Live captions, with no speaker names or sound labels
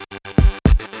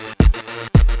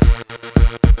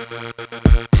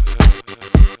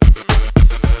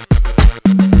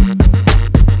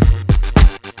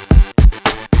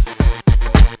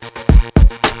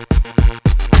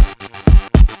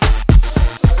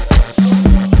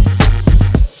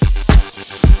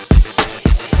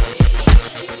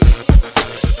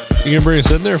You gonna bring us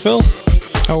in there, Phil?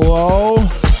 Hello?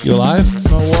 You alive?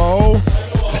 Hello?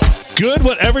 Good,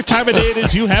 whatever time of day it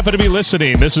is you happen to be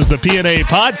listening. This is the P&A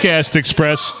Podcast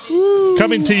Express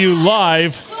coming to you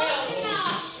live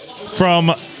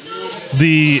from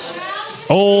the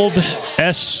Olde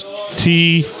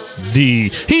STD.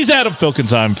 He's Adam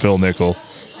Filkins. I'm Phil Nickel.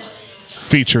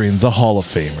 Featuring the Hall of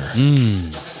Famer,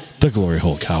 the Glory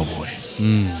Hole Cowboy,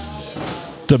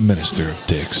 the Minister of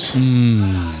Dicks,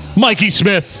 Mikey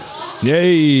Smith.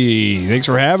 Yay. Thanks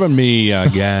for having me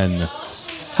again.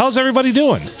 How's everybody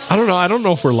doing? I don't know. I don't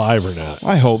know if we're live or not.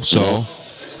 I hope so.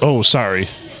 Oh, sorry.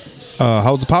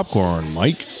 How's the popcorn,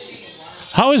 Mike?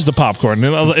 How is the popcorn?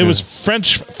 It was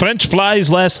French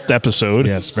flies last episode.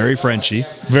 Yes, very Frenchy.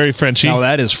 Very Frenchy. Now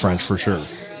that is French for sure.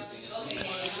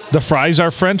 The fries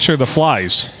are French or the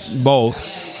flies? Both.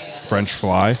 French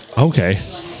fly. Okay.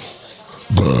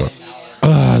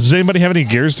 Does anybody have any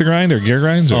gears to grind or gear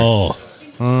grinds? Or?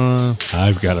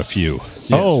 I've got a few.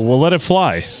 Yes. Oh, well, let it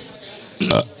fly.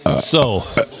 So,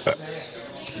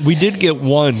 we did get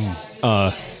one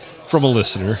from a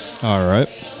listener. All right.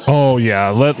 Oh, yeah.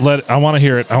 I want to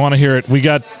hear it. We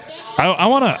got, I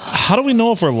want to, how do we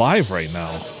know if we're live right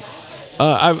now?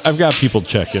 I've got people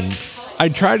checking. I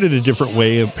tried it a different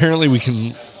way. Apparently, we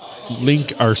can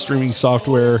link our streaming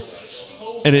software,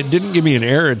 and it didn't give me an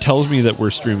error. It tells me that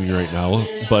we're streaming right now,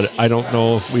 but I don't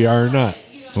know if we are or not.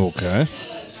 Okay.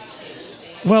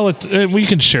 Well, we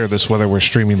can share this whether we're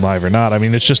streaming live or not. I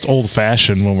mean, it's just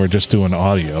old-fashioned when we're just doing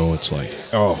audio. It's like,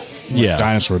 Oh, Yeah.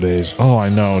 Dinosaur days. oh, I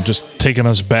know, just taking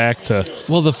us back to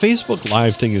Well, the Facebook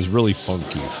Live thing is really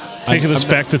funky. taking us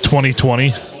back to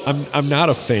 2020. I'm not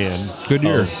a fan. Good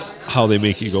year. Of how they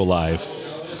make you go live.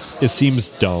 It seems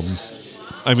dumb.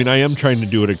 I mean, I am trying to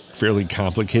do it a fairly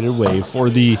complicated way for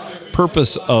the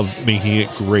purpose of making it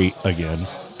great again.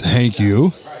 Thank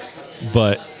you.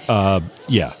 But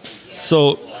yeah.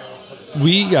 So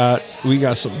we got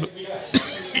some.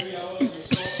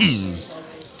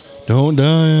 Don't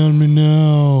die on me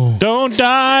now. Don't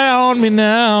die on me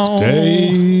now.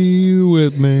 Stay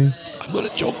with me. I'm gonna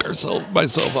choke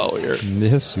myself out here.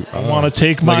 Yes, you are. I want to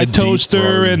take my Like a deep toaster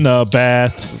throat. in the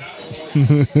bath. I'm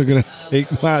going to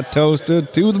take my toaster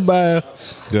to the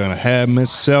bath. Gonna have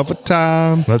myself a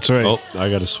time. That's right. Oh, I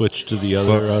got to switch to the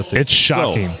other thing. It's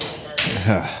shocking.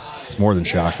 It's more than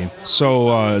shocking. So,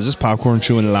 is this popcorn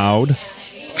chewing loud?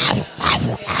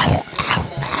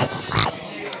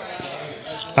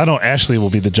 I know Ashley will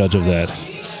be the judge of that.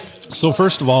 So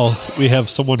first of all, we have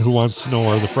someone who wants to know,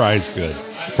 are the fries good?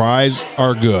 Fries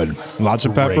are good. Lots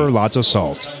of pepper, Great. lots of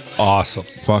salt. Awesome.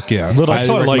 Fuck yeah. Little- Highly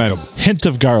I like recommend. them. Hint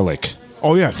of garlic.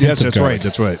 Oh, yeah. Yes, of that's garlic. right.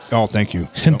 That's right. Oh, thank you.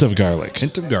 Hint of garlic.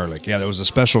 Hint of garlic. Yeah, that was a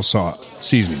special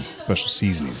seasoning. Special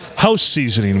seasoning. House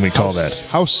seasoning, we call that.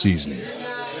 House seasoning.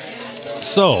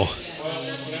 So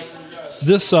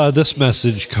this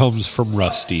message comes from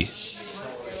Rusty,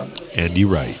 and he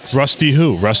writes, Rusty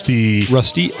who? Rusty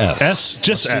Rusty S. S?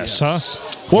 Just Rusty S, S.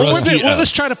 huh? Well, Rusty S.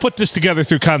 let's try to put this together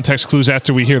through context clues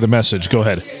after we hear the message. Go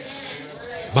ahead.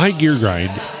 My gear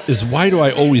grind is, why do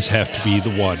I always have to be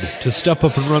the one to step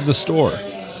up and run the store?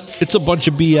 It's a bunch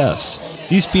of BS.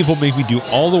 These people make me do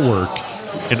all the work,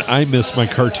 and I miss my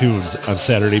cartoons on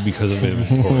Saturday because of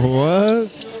inventory.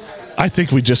 What? I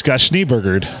think we just got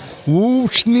Schneebergered. Ooh,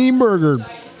 Schneeberger.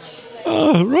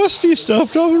 Rusty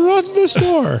stepped up and run the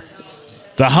store.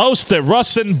 The house that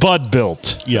Russ and Bud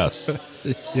built. Yes.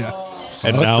 Yeah.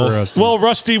 And Fuck now- Rusty. Well,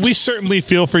 Rusty, we certainly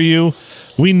feel for you.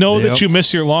 We know Yep. that you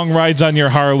miss your long rides on your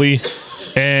Harley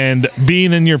and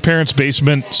being in your parents'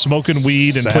 basement, smoking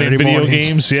weed and Saturday playing video mornings.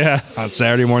 games. Yeah. on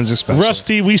Saturday mornings especially.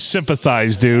 Rusty, we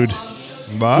sympathize, dude.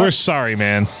 We're But sorry,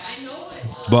 man.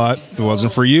 if it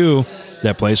wasn't for you,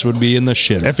 that place would be in the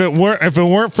shit. If it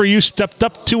weren't for you stepped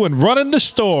up to and running the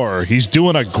store, he's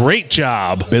doing a great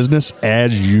job. Business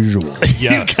as usual.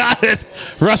 Yes. You got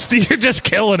it. Rusty, you're just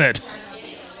killing it.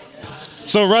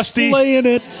 So Rusty, Laying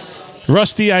it.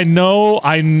 Rusty, I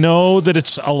know that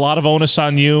it's a lot of onus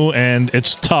on you, and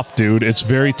it's tough, dude. It's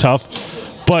very tough.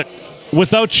 But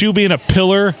without you being a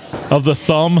pillar of the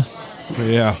thumb,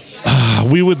 Yeah.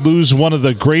 we would lose one of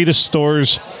the greatest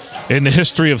stores in the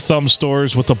history of thumb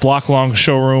stores with the block-long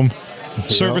showroom.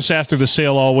 Service after the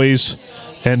sale always.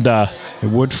 And, It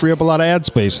would free up a lot of ad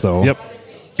space, though. yep,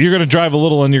 you're going to drive a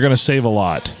little and you're going to save a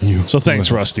lot. So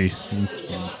thanks, Rusty.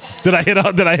 Did I hit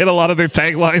a lot of their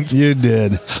taglines? You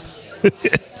did.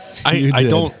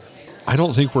 I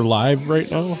don't think we're live right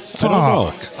now. I don't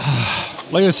know.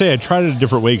 Like I say, I tried it a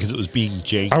different way because it was being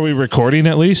janky. Are we recording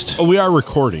at least? Oh, we are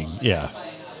recording. Yeah.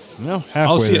 No,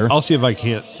 halfway there. I'll see if I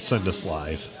can't send us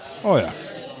live. Oh, yeah.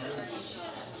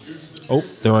 Oh,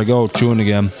 there I go, chewing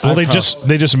again. Well, they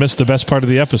just missed the best part of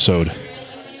the episode.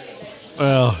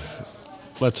 Well,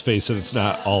 let's face it, it's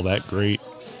not all that great.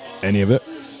 Any of it?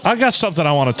 I got something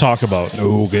I want to talk about.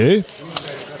 Okay.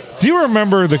 Do you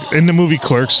remember in the movie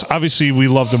Clerks? Obviously, we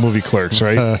love the movie Clerks,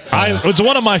 right? It's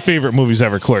one of my favorite movies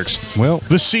ever, Clerks. Well.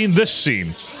 This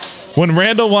scene, when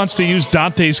Randall wants to use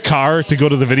Dante's car to go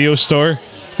to the video store,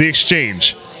 the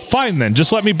exchange. Fine then,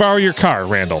 just let me borrow your car,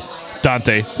 Randall.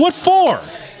 Dante, what for?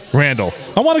 Randall,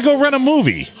 I want to go rent a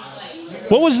movie.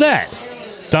 What was that?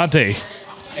 Dante,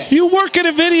 you work at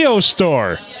a video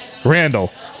store.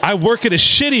 Randall, I work at a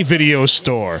shitty video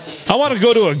store. I want to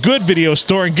go to a good video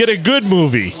store and get a good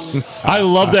movie. I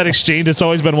love that exchange. It's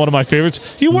always been one of my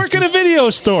favorites. You work at a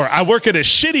video store. I work at a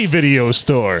shitty video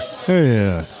store. Oh,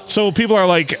 yeah. So people are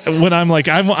like, when I'm like,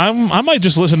 I might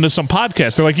just listen to some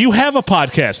podcast. They're like, you have a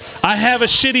podcast. I have a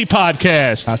shitty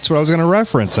podcast. That's what I was going to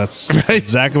reference. That's Right.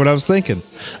 exactly what I was thinking.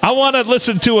 I want to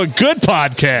listen to a good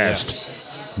podcast. Yes.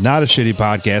 Not a shitty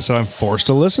podcast that I'm forced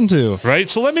to listen to. Right?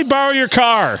 So let me borrow your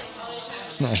car.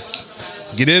 Nice.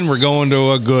 Get in. We're going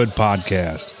to a good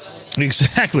podcast.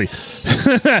 Exactly.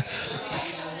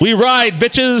 We ride,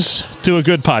 bitches, to a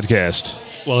good podcast.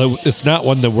 Well, it's not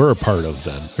one that we're a part of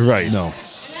then. Right. No.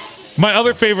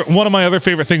 One of my other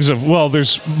favorite things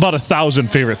there's about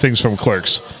 1,000 favorite things from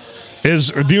Clerks.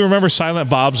 Do you remember Silent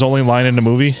Bob's only line in the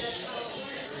movie?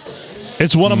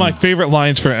 It's one of my favorite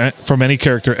lines from any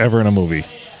character ever in a movie.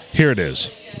 Here it is.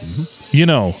 Mm-hmm. You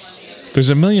know, there's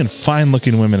a million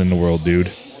fine-looking women in the world, dude.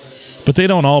 But they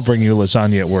don't all bring you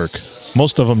lasagna at work.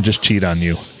 Most of them just cheat on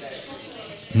you.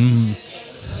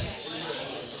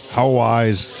 How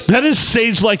wise. That is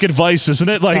sage-like advice, isn't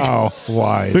it? Like, How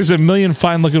wise. there's a million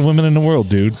fine-looking women in the world,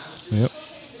 dude. Yep.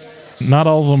 Not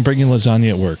all of them bring you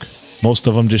lasagna at work. Most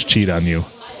of them just cheat on you.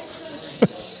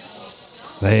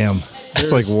 Damn.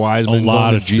 It's like wise A men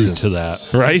lot going of to truth Jesus. to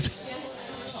that. Right?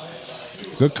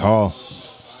 Good call.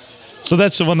 So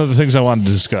that's one of the things I wanted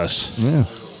to discuss. Yeah.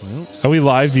 Are we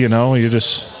live? Do you know? You're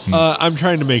just I'm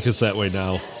trying to make us that way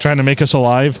now. trying to make us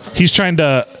alive. He's trying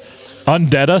to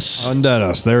undead us. Undead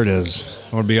us. There it is.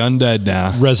 I want to be undead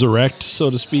now. Resurrect, so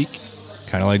to speak.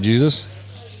 Kind of like Jesus.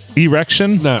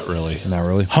 Erection. Not really. Not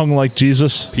really. Hung like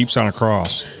Jesus. Peeps on a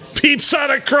cross. Peeps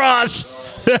on a cross.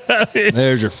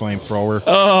 There's your flamethrower.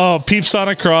 Oh, peeps on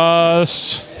a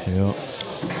cross. Yep.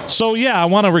 So, yeah, I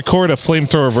want to record a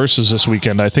flamethrower versus this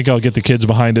weekend. I think I'll get the kids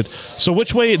behind it. So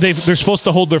which way? They're supposed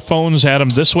to hold their phones at them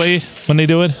this way when they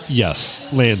do it? Yes.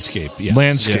 Landscape. Yes.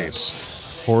 Landscape.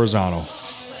 Yes. Horizontal.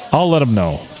 I'll let them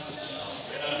know.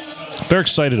 They're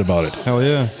excited about it. Hell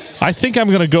yeah. I think I'm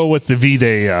going to go with the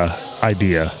V-Day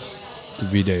idea. The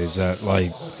V-Day, is that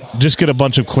like... Just get a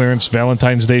bunch of clearance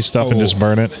Valentine's Day stuff and just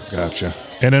burn it. Gotcha.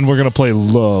 And then we're going to play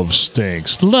Love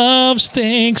Stinks. Love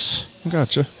Stinks.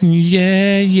 Gotcha.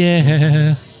 Yeah,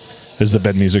 yeah. Is the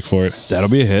bed music for it. That'll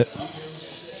be a hit.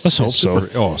 Let's hope so.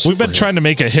 Super We've been hit. trying to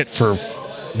make a hit for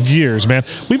years, man.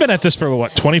 We've been at this for,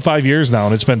 25 years now,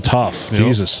 and it's been tough. Yep.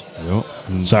 Jesus. Yep.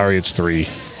 Sorry, it's 3.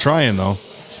 Trying, though.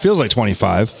 Feels like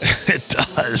 25. It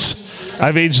does.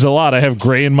 I've aged a lot. I have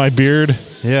gray in my beard.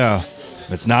 Yeah.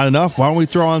 If it's not enough, why don't we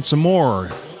throw on some more?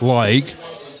 Like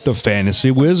the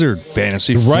Fantasy Wizard.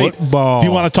 Fantasy football. Do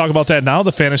you want to talk about that now,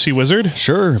 the Fantasy Wizard?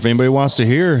 Sure. If anybody wants to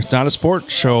hear. It's not a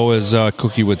sports show, as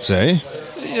Cookie would say.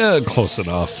 Yeah, close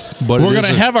enough. But We're going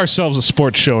to have ourselves a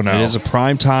sports show now. It is a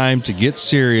prime time to get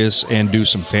serious and do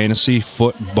some fantasy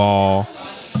football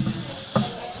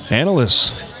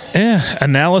analysis. Yeah,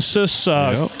 analysis,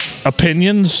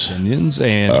 opinions,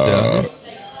 And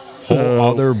whole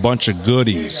other bunch of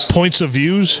goodies. points of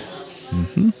views.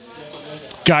 Mm-hmm.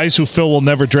 Guys who Phil will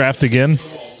never draft again.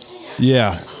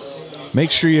 Yeah.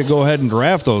 Make sure you go ahead and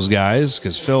draft those guys,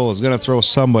 because Phil is going to throw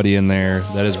somebody in there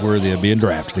that is worthy of being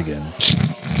drafted again.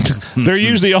 They're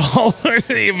usually all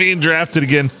worthy of being drafted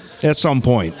again. At some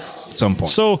point.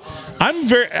 So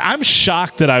I'm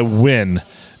shocked that I win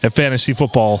at fantasy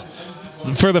football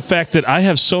for the fact that I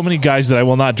have so many guys that I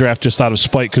will not draft just out of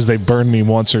spite because they burned me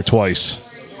once or twice.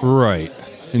 Right.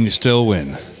 And you still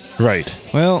win. Right.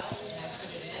 Well,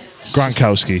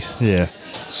 Gronkowski. yeah.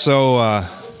 So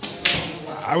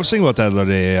I was thinking about that the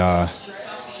other day.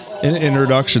 In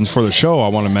introductions for the show, I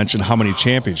want to mention how many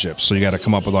championships. So you got to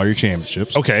come up with all your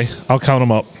championships. Okay, I'll count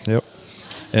them up. Yep.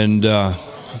 And I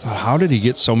thought, how did he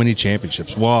get so many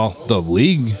championships? Well, the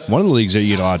league, one of the leagues that you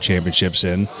get a lot of championships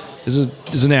in,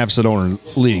 is an absent owner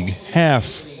league.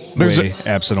 Half There's way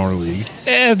absent owner league.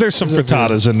 There's some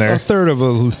frittatas in A there. third of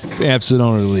a absent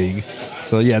owner league.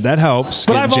 So yeah, that helps.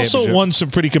 But getting I've also championship. won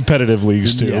some pretty competitive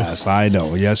leagues too. Yes, I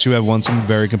know. Yes, you have won some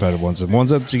very competitive ones. And ones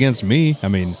that's against me. I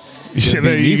mean, Yeah, beat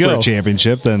there me you for go. a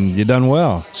championship, then you done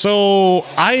well. So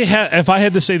if I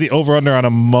had to say the over/under on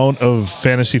amount of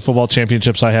fantasy football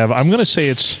championships I have, I'm going to say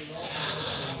it's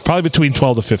probably between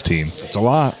 12 to 15. It's a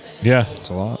lot. Yeah. It's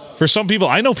a lot. For some people,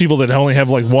 I know people that only have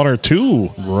like one or two.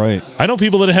 Right. I know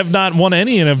people that have not won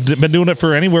any and have been doing it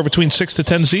for anywhere between 6 to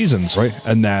 10 seasons. Right.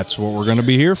 And that's what we're going to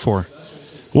be here for.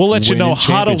 We'll let you know Winning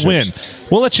how to win. championships.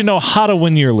 We'll let you know how to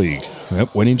win your league.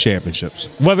 Yep. Winning championships.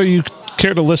 Whether you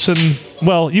care to listen,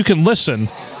 well, you can listen.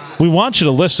 We want you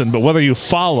to listen, but whether you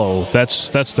follow, that's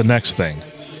the next thing.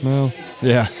 Well,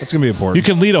 yeah, that's going to be important. You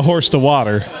can lead a horse to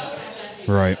water.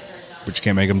 Right. But you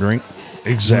can't make them drink.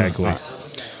 Exactly.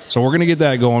 So we're going to get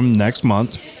that going next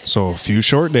month. So a few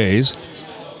short days.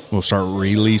 We'll start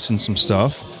releasing some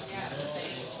stuff.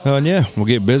 And yeah, we'll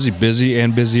get busy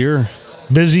and busier.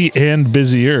 Busy and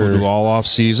busier. We'll do all off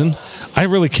season. I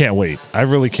really can't wait. I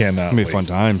really cannot It'll be wait. fun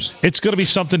times. It's going to be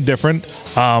something different.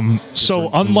 So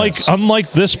unlike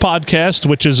this. this podcast,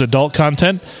 which is adult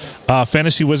content,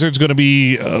 Fantasy Wizard's going to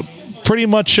be pretty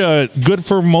much good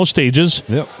for most ages.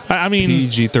 Yep. I mean,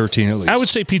 PG-13 at least. I would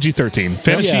say PG-13.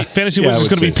 Fantasy Yeah. Fantasy Yeah, I Wizard's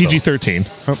would going to be say so.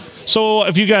 PG-13. Yep. So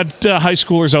if you got high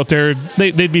schoolers out there,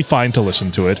 they'd be fine to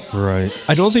listen to it. Right.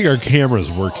 I don't think our camera's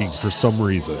working for some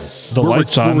reason. The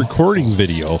lights on. We're recording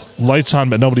video, Lights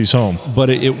on, but nobody's home. but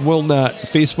it will not.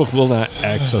 Facebook will not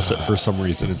access it for some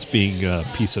reason. It's being a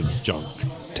piece of junk.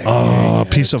 A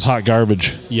piece of hot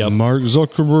garbage. Yep. Mark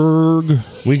Zuckerberg.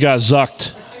 We got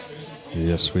zucked.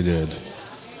 Yes, we did.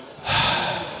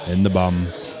 In the bum.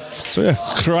 So yeah.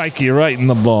 Crikey, right in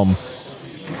the bum.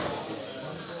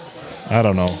 I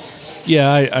don't know.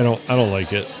 Yeah, I don't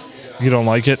like it. You don't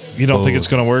like it? You don't think it's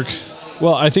going to work?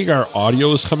 Well, I think our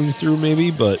audio is coming through,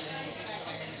 maybe, but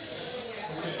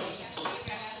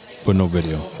no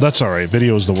video. That's all right.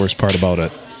 Video is the worst part about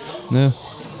it. Yeah.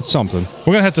 It's something. We're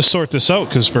going to have to sort this out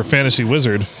because for Fantasy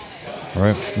Wizard, All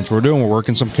right. That's what we're doing. We're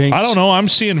working some kinks. I don't know. I'm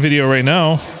seeing video right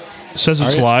now. It says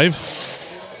it's All right.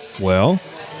 live Well,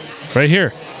 right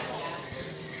here.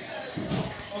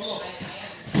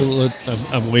 well,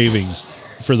 I'm waving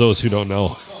for those who don't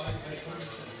know.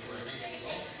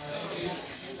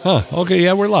 Huh. Okay,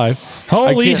 yeah, we're live.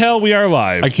 Holy can't- hell, we are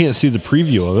live. I can't see the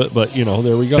preview of it, but,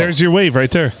 there we go. There's your wave right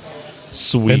there.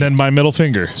 Sweet. And then my middle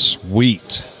finger.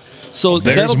 sweet. So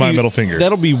There's that'll my be, middle finger.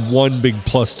 That'll be one big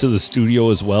plus to the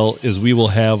studio as well, is we will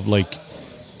have like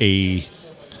a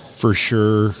for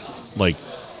sure like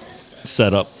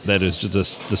setup that is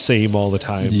just the same all the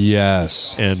time.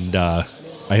 Yes. And I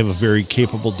have a very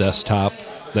capable desktop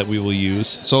that we will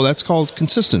use. So that's called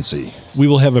consistency. We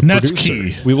will have a That's producer.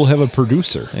 key. We will have a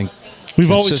producer. And We've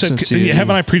always said, consistency-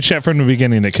 haven't I preached that from the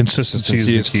beginning, that consistency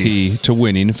consistency is is the key. key to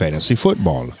winning fantasy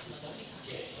football.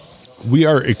 We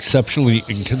are exceptionally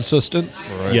inconsistent,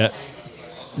 Right. yet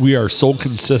we are so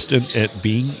consistent at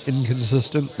being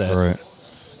inconsistent that All right.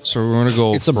 So we're going to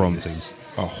go it's from amazing.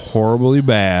 a horribly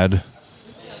bad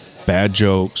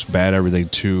jokes, bad everything,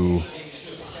 to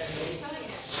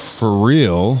for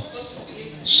real,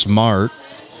 smart,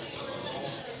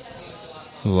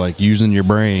 like using your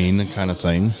brain kind of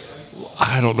thing.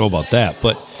 I don't know about that,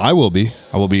 but I will be.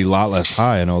 I will be a lot less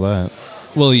high. I know that.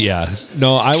 well, yeah.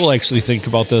 No, I will actually think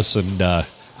about this, and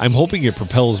I'm hoping it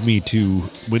propels me to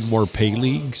win more pay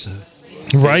leagues.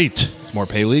 Right. More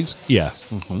pay leagues? Yeah.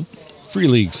 Free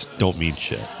leagues don't mean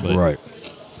shit. But Right.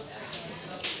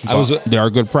 I was They are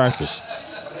good practice.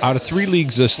 out of 3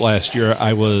 leagues this last year.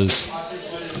 I was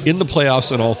in the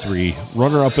playoffs in all 3,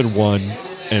 runner-up in one,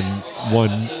 and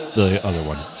won the other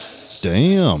one.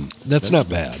 Damn. That's not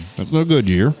bad. That's no good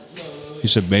year. You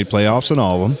said made playoffs in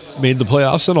all of them. Made the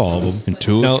playoffs in all of them. And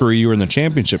 2 Now, of 3 you were in the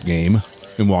championship game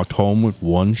and walked home with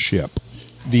 1 ship.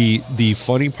 The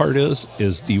funny part is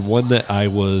the one that I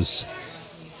was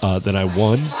that I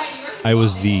won. I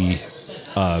was the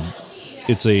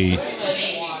it's a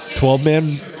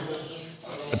 12-team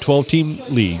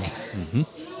league.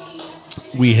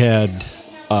 We had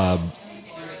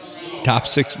top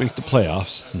 6 make the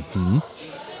playoffs.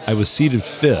 I was seeded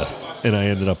 5th, and I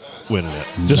ended up winning it.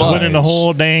 Just But- winning the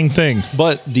whole dang thing.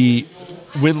 But the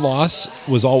win-loss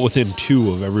was all within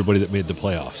 2 of everybody that made the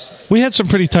playoffs. We had some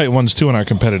pretty tight ones, too, in our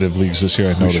competitive leagues this year,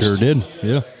 I We noticed. sure did.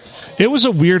 Yeah. It was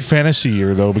a weird fantasy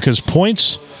year, though, because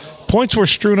points were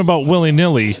strewn about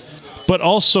willy-nilly, but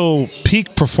also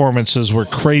peak performances were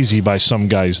crazy by some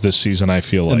guys this season, I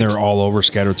feel like. And they're all over,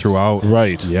 scattered throughout.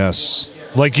 Right. Yes.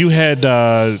 Like you had,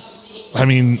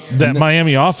 that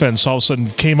Miami offense all of a sudden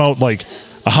came out like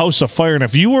a house of fire. And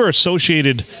if you were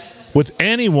associated with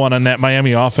anyone on that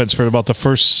Miami offense for about the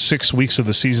first 6 weeks of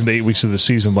the season to 8 weeks of the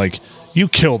season, like, you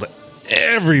killed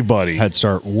everybody. Head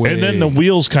start way. And then the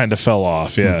wheels kind of fell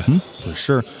off, yeah. For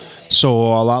sure. So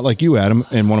a lot like you, Adam,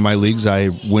 in one of my leagues, I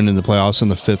win in the playoffs in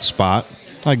the 5th spot.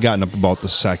 I'd gotten up about the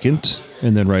 2nd,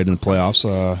 and then right in the playoffs,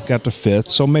 got to 5th,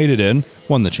 so made it in,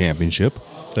 won the championship.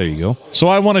 There you go. So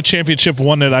I won a championship,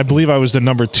 one that I believe I was the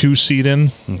number 2 seed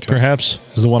in, perhaps,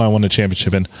 is the one I won the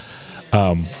championship in.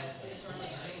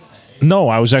 No,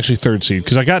 I was actually 3rd seed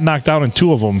because I got knocked out in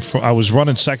 2 of them. I was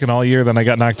running 2nd all year, then I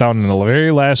got knocked out in the very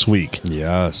last week.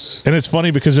 Yes. And it's funny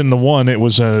because in the one, it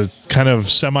was a kind of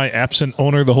semi-absent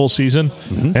owner the whole season,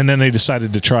 and then they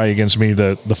decided to try against me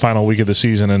the final week of the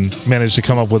season and managed to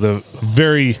come up with a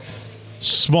very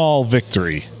small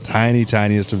victory.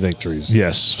 Tiniest of victories.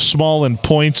 Yes, small in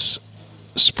points,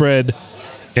 spread,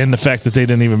 and the fact that they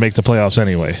didn't even make the playoffs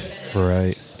anyway.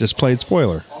 Right. Displayed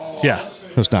spoiler. Yeah.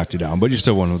 Just knocked you down, but you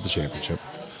still won with the championship.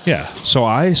 Yeah. So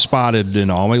I spotted in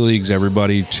all my leagues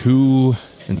everybody 2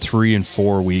 and 3 and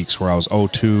 4 weeks where I was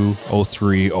 0-2,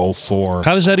 0-3, 0-4.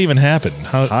 How does that even happen?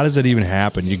 How does that even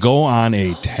happen? You go on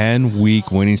a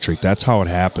 10-week winning streak. That's how it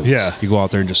happens. Yeah. You go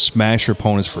out there and just smash your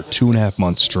opponents for 2.5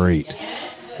 months straight.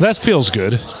 That feels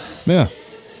good. Yeah.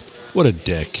 What a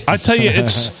dick. I tell you,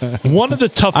 it's one of the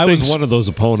tough I things. was one of those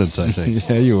opponents, I think.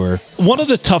 Yeah, you were. One of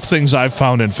the tough things I've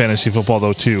found in fantasy football,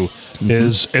 though, too,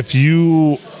 is if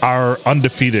you are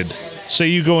undefeated, say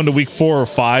you go into week 4 or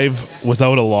 5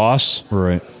 without a loss,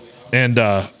 Right. and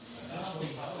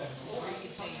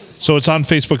so it's on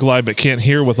Facebook Live but can't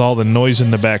hear with all the noise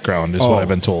in the background, is what I've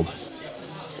been told.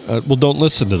 Well, don't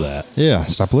listen to that. Yeah,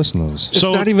 stop listening to those. It's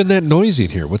So- not even that noisy in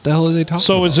here. What the hell are they talking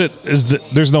So about?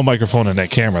 there's no microphone in that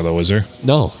camera, though, is there?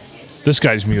 No. This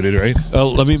guy's muted, right?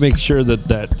 Let me make sure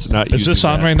that's not Is this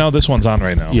on right now? This one's on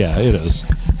right now. Yeah, it is.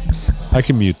 I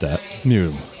can mute that.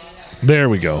 Mute. There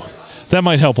we go. That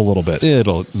might help a little bit.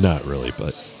 It'll not really,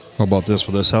 but How about this?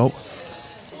 Will this help?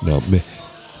 no.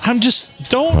 I'm just,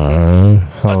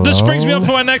 don't. This brings me up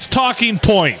to my next talking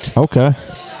point. Okay.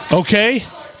 Okay?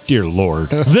 Dear Lord.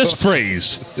 This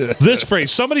phrase.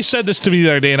 Somebody said this to me the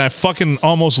other day, and I fucking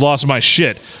almost lost my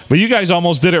shit. But you guys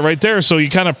almost did it right there, so you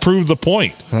kind of proved the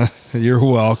point. You're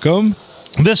welcome.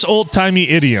 This old-timey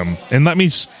idiom, and let me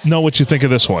know what you think of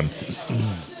this one.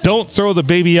 Don't throw the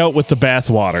baby out with the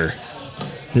bathwater.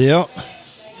 Yep.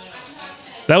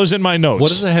 That was in my notes. What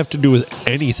does that have to do with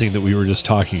anything that we were just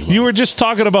talking about? You were just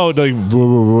talking about, like,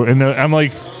 and I'm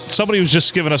like, somebody was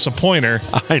just giving us a pointer.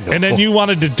 I know. And then you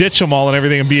wanted to ditch them all and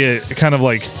everything and be a kind of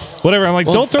like, whatever. I'm like,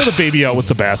 don't throw the baby out with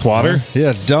the bathwater.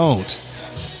 Yeah, don't.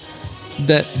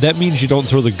 That means you don't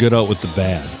throw the good out with the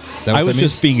bad. That what I was that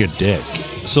just being a dick.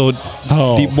 So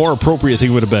the more appropriate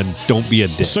thing would have been, don't be a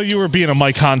dick. So you were being a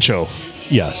Mike Honcho.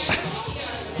 Yes.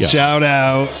 Yeah. Shout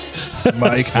out,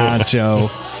 Mike Honcho.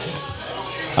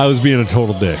 I was being a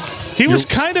total dick. He was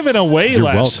kind of in a way You're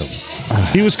last. welcome.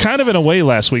 He was kind of in a way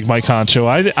last week, Mike Honcho.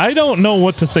 I don't know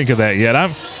what to think of that yet.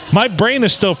 My brain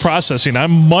is still processing. I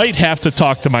might have to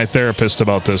talk to my therapist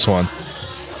about this one.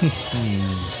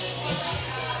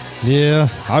 Yeah,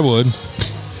 I would.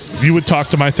 You would talk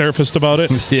to my therapist about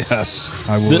it? Yes,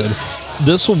 I would.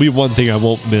 This will be one thing I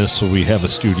won't miss when we have a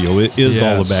studio. It is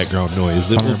all Yes. the background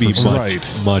noise. It will be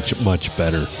 100%. much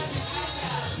better.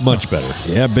 Much better.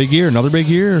 Yeah, big year, another big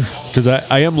year. Because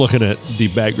I am looking at the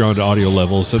background audio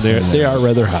levels, and they are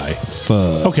rather high.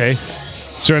 Fuck. Okay.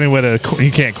 Is there any way to...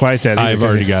 You can't quiet that either, I've can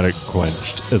already you? got it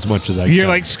quenched as much as I can. You're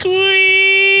like,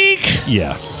 squeak!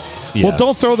 Yeah. Well,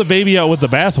 don't throw the baby out with the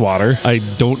bathwater. I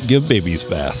don't give babies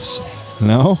baths.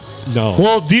 No? No.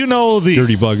 Well, do you know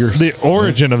Dirty buggers. the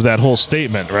origin of that whole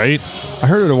statement, right? I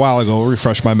heard it a while ago.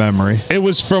 Refresh my memory. It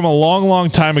was from a long, long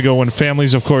time ago when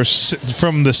families, of course,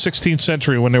 from the 16th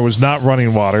century when there was not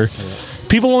running water,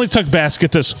 people only took baths,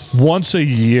 get this, once a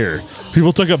year.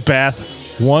 People took a bath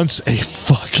once a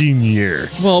fucking year.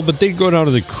 Well, but they go down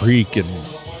to the creek and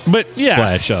But yeah,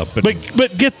 splash up. And,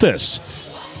 but get this.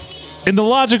 In the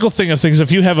logical thing of things,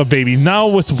 if you have a baby, now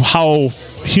with how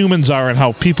humans are and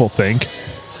how people think,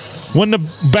 when the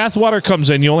bathwater comes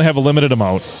in, you only have a limited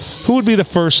amount. Who would be the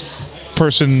first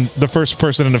person in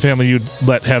the family you'd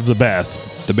let have the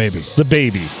bath? The baby. The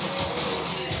baby.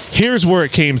 Here's where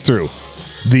it came through.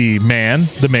 The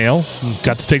male,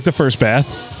 got to take the first bath.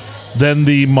 Then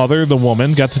the mother, the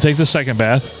woman, got to take the second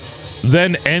bath.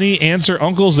 Then any aunts or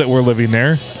uncles that were living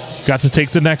there got to take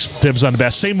the next dibs on the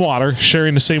bath. Same water,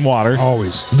 sharing the same water.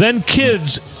 Always. Then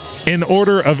kids, in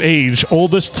order of age,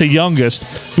 oldest to youngest,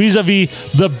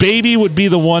 vis-a-vis, the baby would be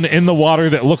the one in the water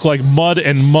that looked like mud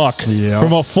and muck Yeah.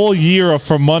 from a full year of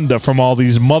Fremunda from all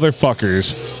these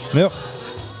motherfuckers. Yep.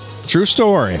 True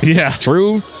story. Yeah.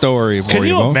 True story. Can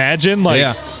you imagine? Like,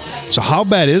 yeah. So how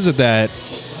bad is it that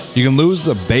you can lose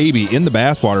the baby in the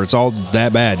bathwater? It's all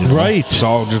that bad. You know? Right. It's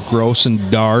all just gross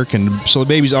and dark. And so the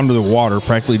baby's under the water,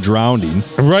 practically drowning.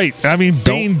 right. I mean,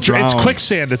 Don't drown. it's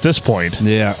quicksand at this point.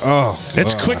 Yeah. Oh.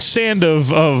 It's God. quicksand of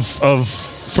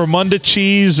Fermunda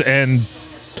cheese and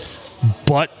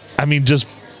butt. I mean, just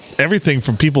everything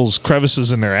from people's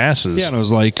crevices in their asses. Yeah, and it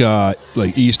was like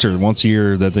Easter. Once a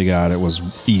year that they got it was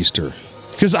Easter.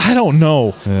 Because I don't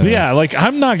know. Yeah. Yeah, like,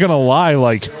 I'm not going to lie.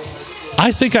 Like,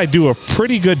 I think I do a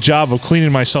pretty good job of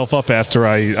cleaning myself up after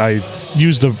I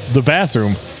use the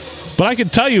bathroom. But I can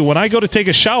tell you, when I go to take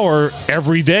a shower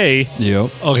every day,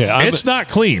 Yep. Okay, it's not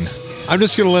clean. I'm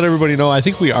just going to let everybody know. I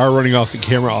think we are running off the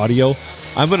camera audio.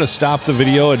 I'm going to stop the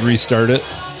video and restart it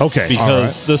Okay.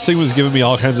 because this thing was giving me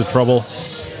all kinds of trouble.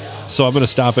 So I'm going to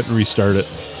stop it and restart it.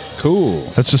 Cool.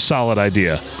 That's a solid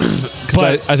idea.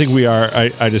 But I think we are.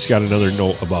 I just got another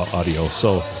note about audio.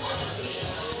 So,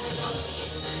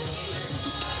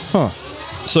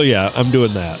 So yeah, I'm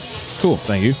doing that. Cool.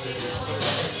 Thank you.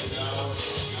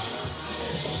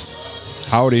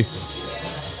 Howdy.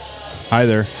 Hi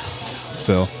there,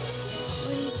 Phil. What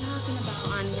are you talking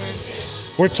about on here?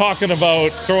 We're talking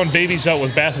about throwing babies out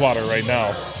with bathwater right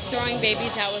now. Throwing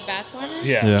babies out with bathwater?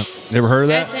 Yeah. Yeah. You ever heard of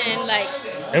that? As in, like,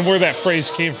 And where that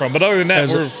phrase came from. But other than that,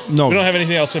 As a- we no. don't have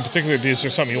anything else in particular. Is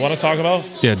there something you want to talk about?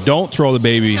 Yeah. Don't throw the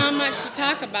baby. not much to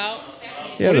talk about.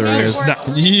 Yeah, there No, is. or-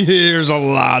 There's a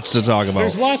lot to talk about.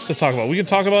 There's lots to talk about. We can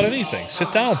talk about anything.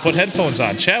 Sit down, put headphones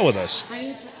on, chat with us. I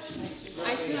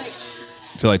feel like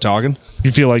Feel like talking?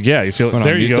 You feel like, yeah, you feel. Wanna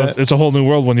There you unmute go. that? It's a whole new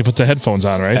world when you put the headphones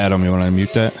on, right? Adam, you want to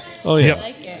mute that? Oh yeah. Yep. I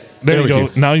like it. There you There go. we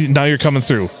go. Now you're coming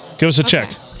through. Give us a check.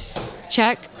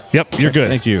 Check. Yep, you're good.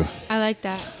 Thank you. I like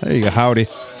that. There you go. Howdy.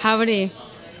 Howdy.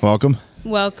 Welcome.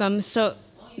 Welcome. So,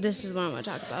 this is what I want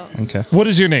to talk about. Okay. What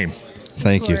is your name?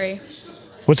 Thank you. Tori.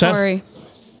 What's that? Tori.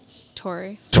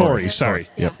 Tori. Tori. Sorry.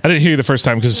 Yep. I didn't hear you the first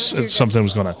time because something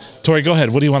was going on. Tori, go ahead.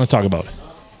 What do you want to talk about?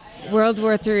 World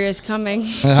War III is coming.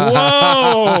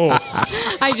 Whoa!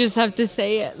 I just have to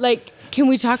say it. Like, can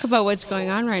we talk about what's going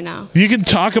on right now? You can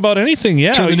talk about anything.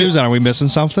 Yeah. Turn the news on. Are we missing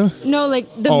something? No, like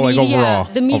the Oh, like media, overall.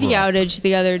 the media Overall. outage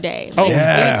the other day. Oh, Like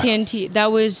yeah. AT&T,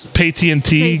 that was Pay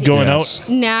TNT Crazy. going Yes. out.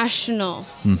 national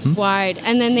wide.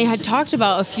 And then they had talked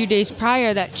about a few days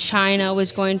prior that China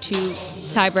was going to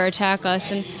cyber attack us.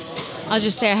 And I'll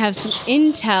just say I have some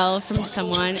intel from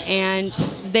someone, and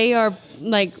they are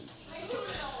like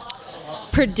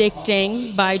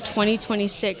predicting by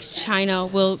 2026 China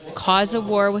will cause a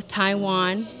war with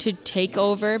Taiwan to take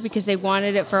over because they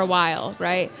wanted it for a while,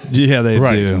 right? Yeah, they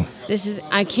Right. do. This is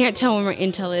I can't tell when my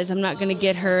intel is. I'm not going to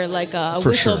get her like a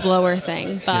For sure. whistleblower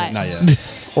thing, but Not yet.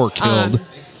 Or killed.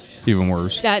 Even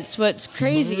worse. that's what's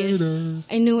crazy is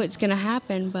I knew it's going to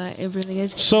happen, but it really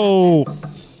is. So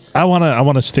I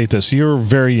want to state this. You're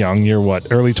very young. You're what?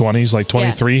 Early 20s, like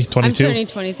 23, Yeah. 22? I'm turning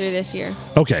 23 this year.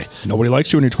 Okay. Nobody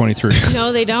likes you when you're 23.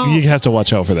 No, they don't. You have to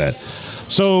watch out for that.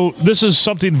 So this is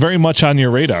something very much on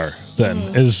your radar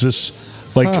then. Is this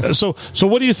like so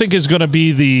what do you think is going to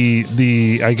be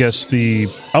the I guess the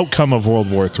outcome of World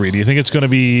War III? Do you think it's going to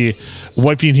be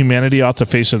wiping humanity off the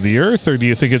face of the earth, or do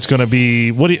you think it's going to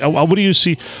be what do you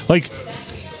see like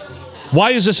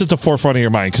why is this at the forefront of your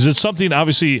mind? Because it's something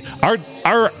obviously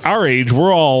our age,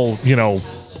 we're all,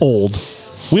 old.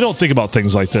 We don't think about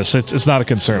things like this. It's not a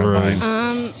concern of Right.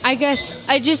 mine. I guess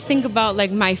I just think about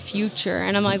like my future,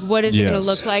 and I'm like, what is it going to Yes.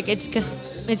 look like? It's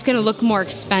going to look more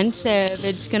expensive.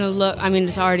 It's going to look. I mean,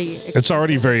 it's already. It's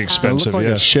already very It expensive. look like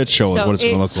Yeah. a shit show is what it's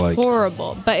going to look like.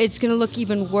 Horrible, but it's going to look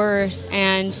even worse.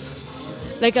 And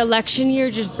like election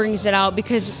year just brings it out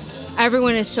because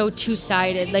everyone is so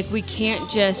two-sided. Like we can't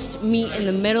just meet in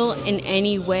the middle in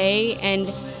any way. And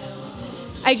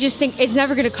I just think it's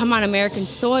never going to come on American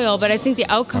soil. But I think the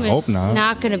outcome I hope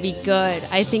not. going to be good.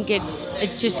 I think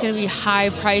it's just going to be high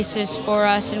prices for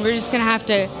us, and we're just going to have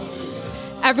to.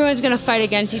 Everyone's going to fight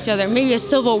against each other. Maybe a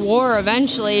civil war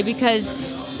eventually, because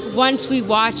once we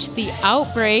watch the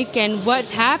outbreak and what's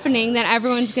happening, then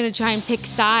everyone's going to try and pick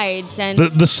sides. And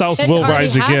The South that's will already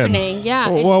rise again. happening. Yeah.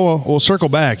 Well, we'll circle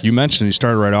back. You mentioned you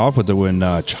started right off with it when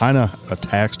China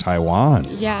attacks Taiwan.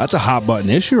 Yeah. That's a hot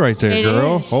button issue right there, It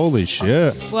girl. is. Holy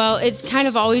shit. Well, it's kind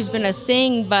of always been a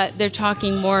thing, but they're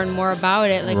talking more and more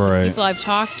about it. Like Right. the people I've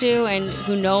talked to and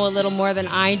who know a little more than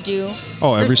I do.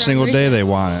 Oh, every for some single day reason. they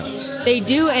want it. They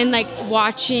do, and like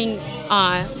watching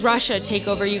Russia take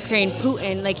over Ukraine,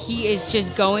 Putin, like he is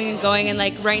just going and going, and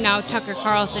like right now Tucker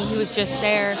Carlson, he was just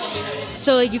there,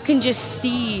 so like you can just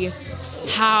see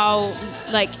how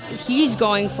like he's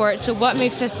going for it. So what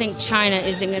makes us think China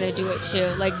isn't going to do it too?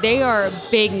 Like they are a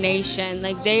big nation.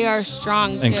 Like they are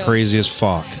strong too. And crazy as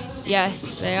fuck.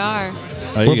 Yes, they are.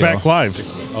 There you We're back go. live.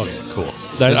 Okay, cool.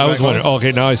 I was wondering.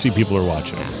 Okay, now I see people are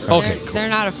watching. Okay, cool. They're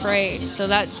not afraid. So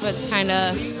that's what's kind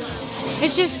of.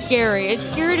 It's just scary. It's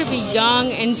scary to be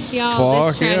young and see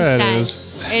all Fuck this yeah, it transcend.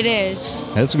 is. It is.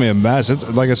 It's gonna be a mess. It's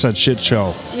like I said, shit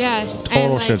show. Yes.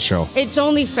 Total and, shit show. It's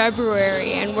only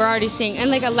February, and we're already seeing, and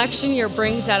like election year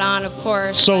brings that on, of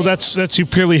course. So like, that's you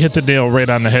purely hit the nail right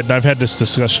on the head. And I've had this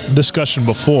discussion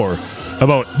before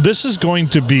about this is going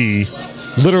to be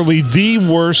literally the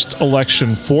worst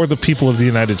election for the people of the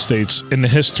United States in the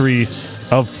history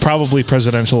of probably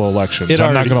presidential elections. It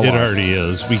I'm not going to lie. already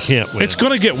is. We can't win. It's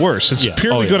going to get worse. It's Yeah.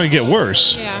 purely Oh, yeah. going to get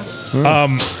worse. Yeah.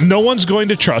 No one's going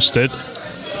to trust it.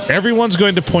 Everyone's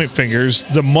going to point fingers.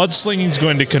 The mudslinging is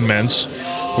going to commence.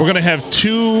 We're going to have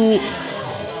two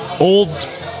old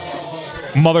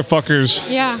motherfuckers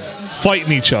Yeah.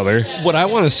 fighting each other. What I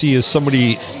want to see is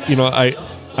somebody. You know,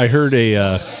 I heard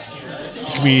a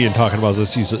comedian talking about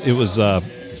this. It was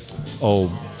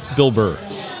Bill Burr.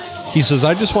 He says,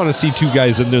 I just want to see two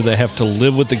guys in there that have to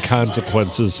live with the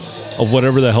consequences of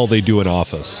whatever the hell they do in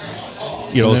office.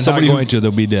 You know, They're somebody not going to.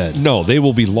 They'll be dead. No, they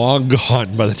will be long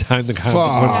gone by the time the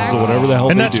consequences of whatever the hell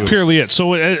And they that's do. purely it.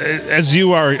 So as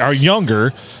you are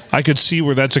younger, I could see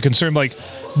where that's a concern. Like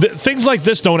things like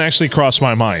this don't actually cross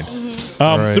my mind.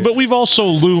 Right. But we've also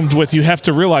loomed with, you have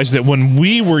to realize that when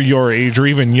we were your age or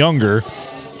even younger,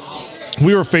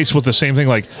 we were faced with the same thing.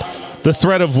 Like the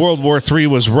threat of World War III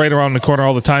was right around the corner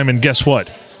all the time. And guess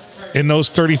what? In those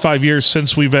 35 years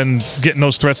since we've been getting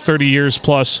those threats, 30 years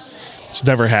plus, it's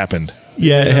never happened.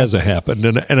 Yeah, it hasn't happened,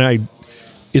 and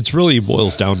it's really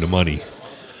boils down to money.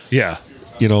 Yeah.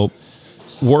 You know,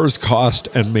 wars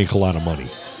cost and make a lot of money.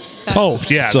 Oh,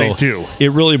 yeah, So they do.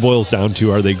 It really boils down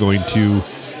to, are they going to,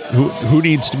 who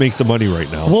needs to make the money right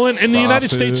now? Well, and the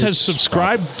United States has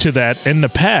subscribed to that in the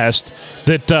past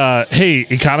that, hey,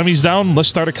 economy's down, let's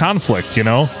start a conflict, you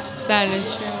know? That is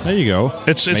true. There you go.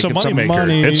 It's a Making some moneymaker.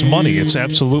 money. It's money. It's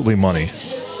absolutely money.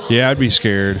 Yeah, I'd be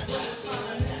scared.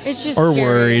 It's just Or scary.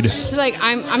 worried. So like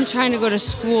I'm trying to go to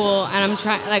school, and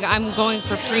I'm going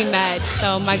for pre-med.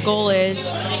 So my goal is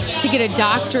to get a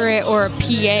doctorate or a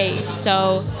PA.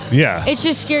 So Yeah. it's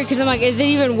just scary because I'm like, is it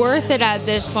even worth it at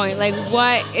this point? Like,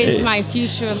 what is my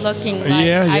future looking like?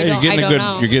 You're getting I don't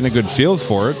know. you're getting a good feel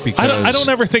for it because I don't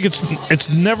ever think it's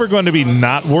never going to be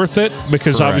not worth it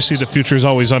because Correct. obviously the future is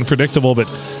always unpredictable. But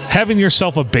having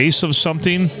yourself a base of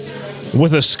something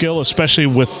with a skill, especially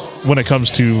when it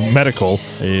comes to medical,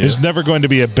 is never going to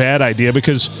be a bad idea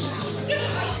because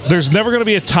there's never going to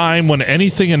be a time when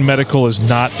anything in medical is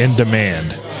not in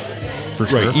demand. for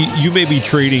sure. Right. You may be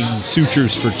trading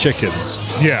sutures for chickens.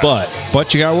 Yeah.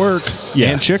 But you got work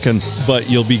and chicken. But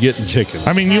you'll be getting chickens.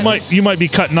 I mean, you might be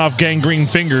cutting off gangrene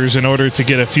fingers in order to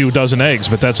get a few dozen eggs,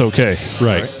 but that's okay.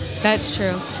 Right. That's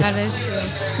true. That is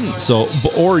true. So,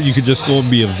 or you could just go and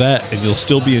be a vet, and you'll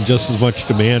still be in just as much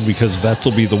demand because vets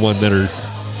will be the one that are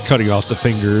cutting off the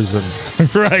fingers, and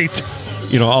Right.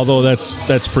 you know, although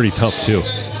that's pretty tough too.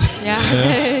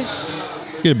 Yeah.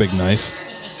 Get a big knife.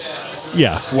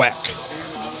 Yeah, Whack.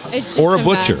 It's just or a mess.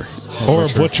 butcher. Or a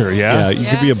butcher, Yeah, yeah? you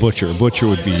could be a butcher. A butcher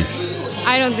would be.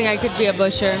 I don't think I could be a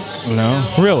butcher. No.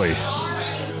 Really?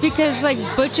 Because like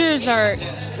butchers are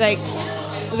like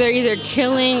they're either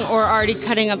killing or already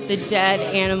cutting up the dead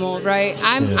animal, right?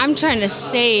 I'm trying to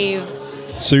save.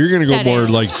 So you're going to go Setting. more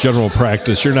like general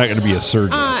practice. You're not going to be a surgeon.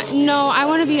 No, I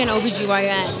want to be an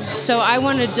OBGYN. So I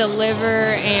want to deliver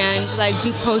and like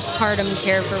do postpartum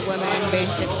care for women,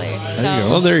 basically. There you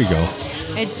Well, there you go.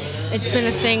 It's been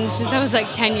a thing since I was like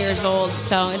 10 years old,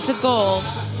 so it's a goal.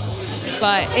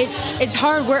 But it's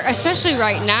hard work, especially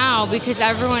right now, because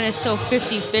everyone is so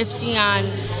 50-50 on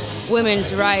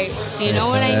women's rights. You know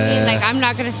what I mean? Like, I'm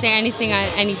not gonna say anything on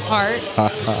any part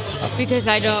because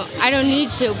I don't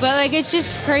need to. But like, it's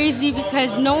just crazy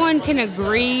because no one can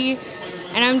agree,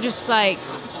 and I'm just like,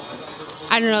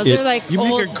 I don't know. They're like You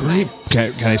old, make a great.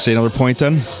 Can I say another point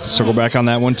then? Circle back on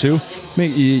that one too.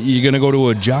 You're going to go to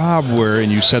a job and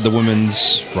you said the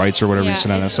women's rights or whatever you said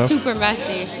on that it's stuff. super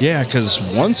messy. Yeah, because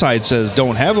one side says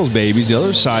don't have those babies, the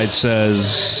other side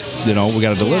says we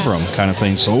got to deliver them, kind of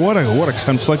thing. So what a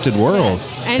conflicted world.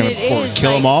 And Gonna it is,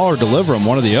 kill them like- all or deliver them,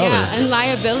 one or the Yeah, other. and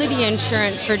liability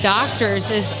insurance for doctors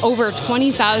is over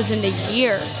 $20,000 a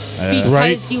year because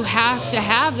Right. you have to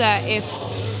have that if,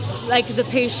 like, the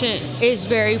patient is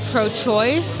very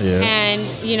pro-choice and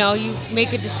you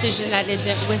make a decision that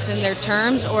isn't within their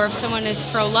terms, or if someone is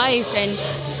pro-life and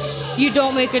you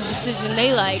don't make a decision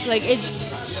they like. Like,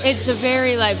 it's a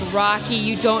very like rocky,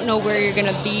 you don't know where you're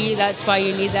going to be. That's why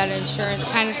you need that insurance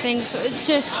kind of thing. So it's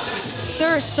just, there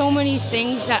are so many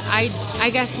things that I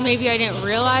guess maybe I didn't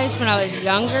realize when I was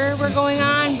younger were going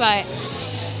on, but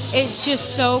it's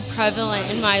just so prevalent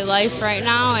in my life right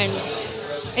now. And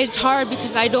it's hard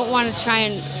because I don't want to try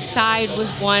and side with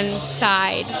one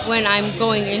side when I'm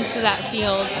going into that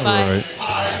field, but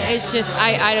it's just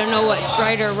I don't know what's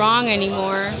right or wrong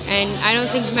anymore, and I don't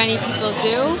think many people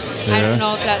do. I don't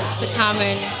know if that's the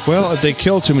common. Well, if they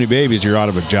kill too many babies, you're out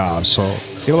of a job, so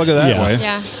you look at it that way.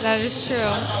 Yeah, that is true.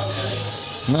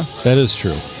 No, That is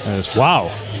true. that is true. Wow.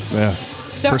 Yeah.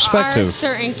 There Perspective. are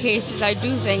certain cases I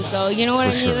do think, though. You know what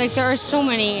I mean? sure. Like, there are so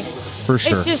many. For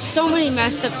sure. It's just so many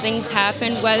messed up things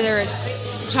happen, whether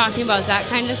it's talking about that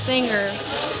kind of thing or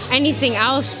anything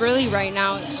else, really, right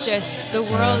now. It's just the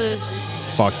world is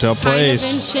Fucked up kind place.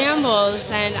 of in shambles,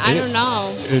 and I don't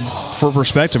know. For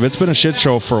perspective, it's been a shit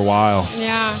show for a while.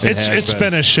 Yeah. It's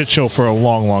been a shit show for a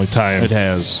long, long time. It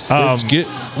has.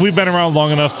 We've been around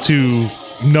long enough to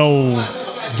know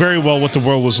very well what the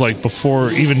world was like before,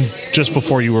 even just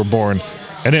before you were born.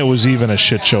 And it was even a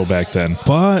shit show back then.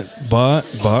 But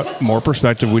more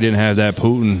perspective, we didn't have that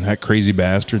Putin, that crazy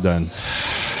bastard then.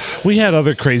 We had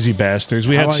other crazy bastards.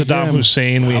 We had like Saddam him.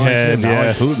 Hussein. We I like had him. I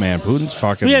like Putin, man. Putin's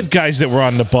fucking. We had guys that were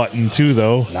on the button too,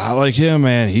 though. Not like him,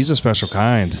 man. He's a special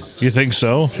kind. You think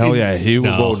so? Hell yeah, he will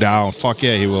No. go down. Fuck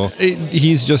yeah, he will.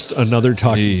 He's just another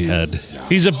talking head.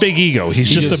 He's a big ego. He's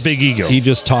just a big ego. He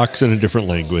just talks in a different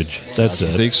language. That's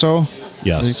it. Think so?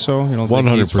 Yes. Think so? You don't 100%.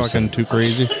 think he's fucking too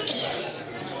crazy?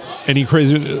 Any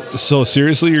crazy? So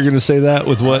seriously, you're going to say that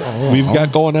with what we've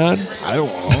got going on? I don't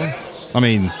know. I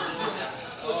mean,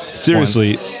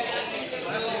 Seriously,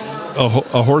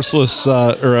 a horseless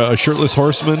or a shirtless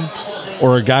horseman,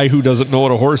 or a guy who doesn't know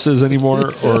what a horse is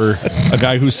anymore, or a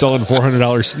guy who's selling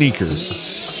 $400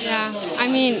 sneakers. Yeah. I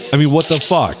mean, what the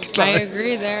fuck? I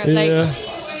agree there. Like,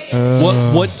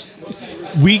 What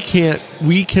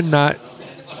we cannot.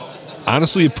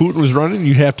 Honestly, if Putin was running,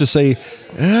 you'd have to say,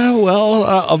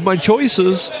 of my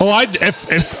choices. Oh, I'm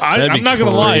not going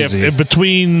to lie. If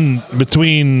between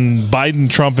Biden,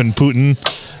 Trump, and Putin,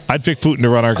 I'd pick Putin to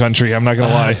run our country. I'm not going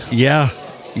to lie.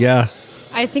 Yeah.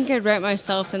 I think I'd write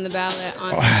myself in the ballot,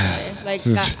 honestly. Like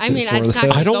that. I mean, it's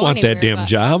not. I don't want that damn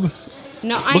job.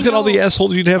 No, I Look at all know. the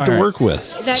assholes you'd have to work with.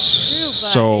 That's true,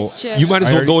 but So, it's just, You might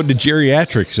as well go into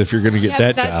geriatrics if you're going to get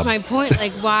that that's job. my point.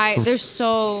 Like, why?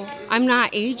 I'm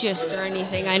not ageist or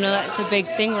anything. I know that's a big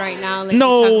thing right now. Like,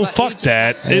 No, we talk about fuck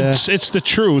that. It's the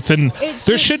truth, and It's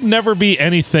there just- should never be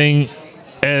anything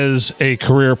as a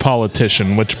career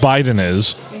politician, which Biden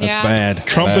is. that's Yeah. bad.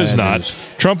 Trump Bad is not. news.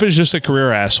 Trump is just a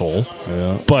career asshole.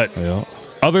 Yeah. But Yeah.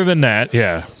 other than that,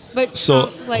 yeah. But So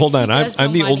Trump, like, hold on, he does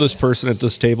I'm the no money. oldest person at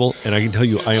this table, and I can tell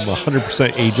you I am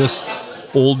 100% ageist.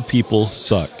 Old people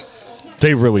suck.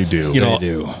 They really do. You know, They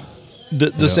do.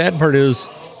 The sad part is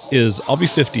I'll be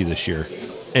 50 this year,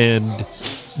 and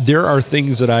there are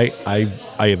things that I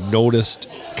have noticed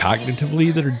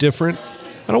cognitively that are different.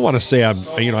 I don't want to say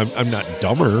I'm not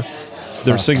dumber.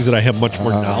 There's things that I have much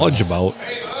more knowledge about,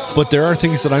 but there are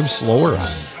things that I'm slower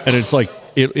on, and it's like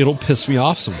it'll piss me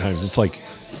off sometimes. It's like,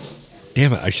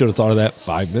 damn it, I should have thought of that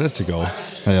 5 minutes ago,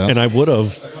 and I would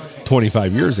have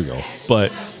 25 years ago.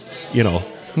 But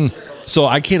so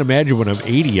I can't imagine when I'm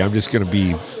 80, I'm just going to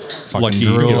be lucky,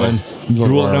 drooling.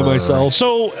 drooling on myself.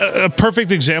 So a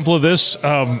perfect example of this,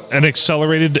 an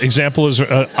accelerated example is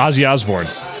Ozzy Osbourne.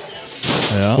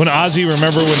 Yeah. When Ozzy,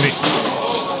 remember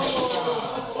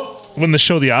when the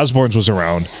show The Osbournes was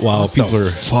around? Wow, people are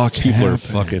happened?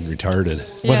 fucking retarded.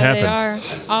 Yeah, happened? They are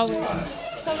always.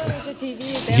 Someone with the TV,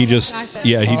 they He almost just knocked that-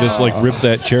 he just like ripped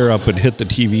that chair up and hit the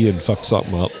TV and fucked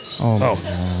something up. Oh, And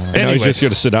I was anyway, just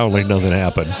going to sit down like nothing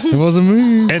happened. It wasn't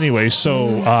me. anyway, so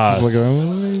Like, it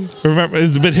wasn't me.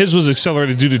 remember, but his was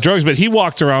accelerated due to drugs. But he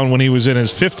walked around when he was in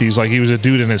his 50s like he was a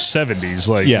dude in his 70s.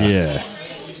 Like, Yeah. Yeah.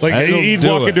 like That'll he'd do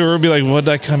walk it. into a room and be like, "What'd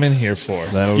I come in here for?"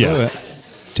 That'll Yeah. do it.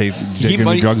 Taking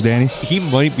the drugs, Danny? He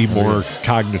might be more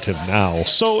cognitive now.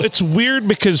 So it's weird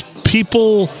because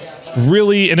people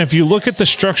really, and if you look at the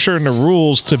structure and the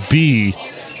rules to be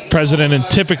president, and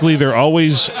typically they're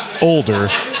always older,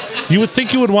 you would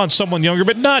think you would want someone younger,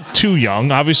 but not too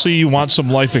young. Obviously, you want some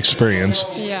life experience.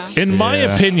 Yeah. In my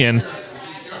Yeah. opinion,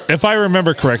 if I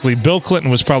remember correctly, Bill Clinton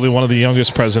was probably one of the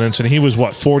youngest presidents, and he was,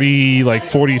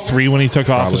 43 when he took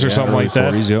office or something like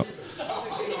that? 40s, yep.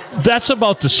 That's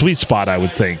about the sweet spot, I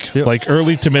would think. Yep. Like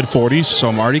early to mid 40s. So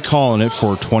I'm already calling it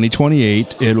for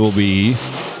 2028. It will be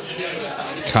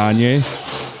Kanye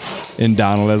and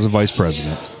Donald as a vice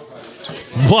president.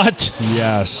 What?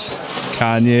 Yes.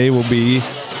 Kanye will be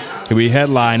He'll be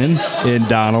headlining, and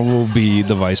Donald will be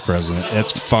the vice president.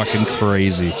 That's fucking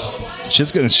crazy.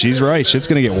 She's right. Shit's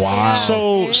gonna get wild.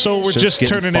 So we're Shit's just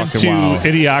getting turning fucking into wild.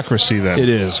 Idiocracy then. It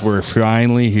is. We're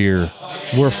finally here.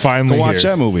 We're finally Go watch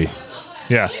here. that movie.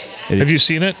 Yeah. Have you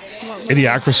seen it?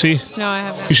 Idiocracy? No, I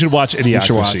haven't. You should watch Idiocracy. You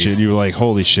should watch it. You were like,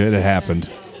 holy shit, it happened.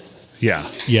 Yeah.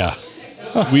 Yeah.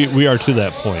 We are to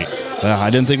that point. I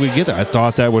didn't think we'd get there. I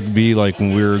thought that would be like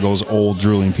when we were those old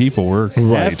drooling people. We're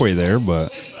halfway there,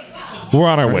 but We're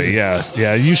on our way. Yeah.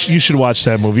 Yeah. You should watch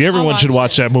that movie. Everyone should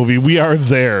watch that movie. We are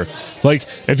there. Like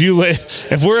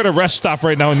if we're at a rest stop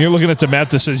right now and you're looking at the map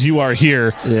that says you are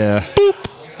here, yeah.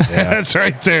 that's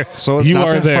right there. So it's you not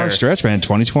are that there. far stretch, man.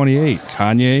 2028.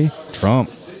 Kanye, Trump.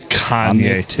 On the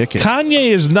Kanye. ticket. Kanye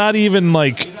is not even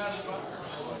like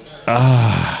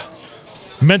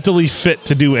mentally fit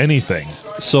to do anything.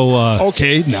 So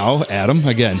Okay, now, Adam,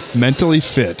 again, mentally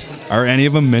fit. Are any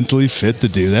of them mentally fit to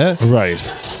do that? Right.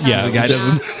 yeah, The guy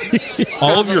doesn't.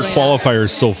 all of your Probably not. qualifiers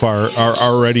so far are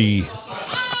already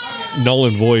null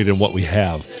and void in what we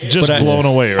have. Just blown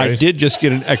away, right? I did just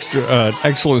get an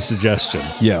excellent suggestion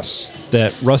Yes.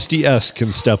 that Rusty S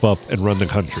can step up and run the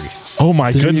country. Oh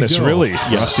my There you goodness, go. really?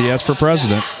 Rusty S for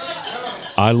president.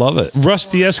 I love it.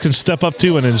 Rusty S can step up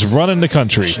too and is running the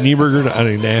country. Schneeberger on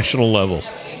a national level.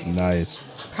 Nice.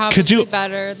 Probably Could you-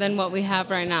 better than what we have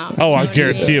right now. Oh, I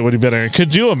guarantee it would be better.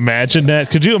 Could you imagine that?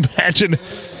 Could you imagine?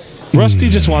 Rusty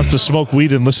just wants to smoke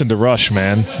weed and listen to Rush,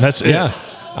 man. That's it. Yeah,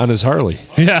 on his Harley.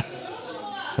 Yeah.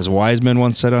 As Wiseman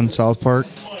once said on South Park,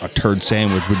 a turd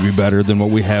sandwich would be better than what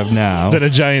we have now. Than a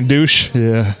giant douche.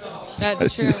 Yeah.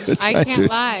 That's true. I can't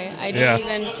lie. I don't Yeah.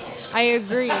 even. I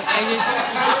agree.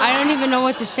 I don't even know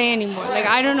what to say anymore. Like,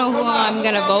 I don't know who I'm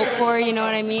gonna vote for. You know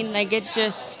what I mean? Like, it's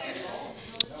just,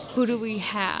 who do we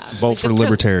have? Vote Like, for the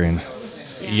libertarian.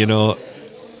 You know,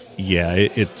 yeah,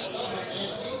 it's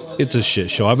a shit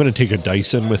show. I'm going to take a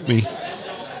Dyson with me,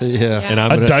 Yeah. and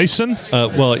I'm A gonna, Dyson?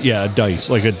 well, yeah, a dice,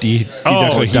 like a Oh,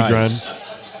 a dodecahedron. dice.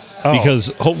 Oh. Because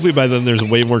hopefully by then there's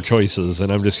way more choices,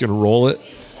 and I'm just going to roll it.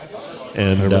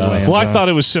 And Whatever lands Well, I on. thought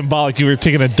it was symbolic. You were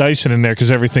taking a Dyson in there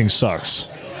because everything sucks.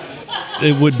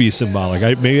 it would be symbolic.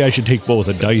 Maybe I should take both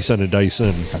a dice and a Dyson.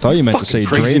 I thought you meant to say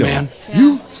Crazy Drado. man.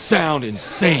 You sound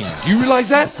insane. Do you realize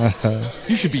that?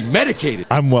 You should be medicated.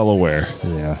 I'm well aware.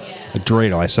 Yeah. A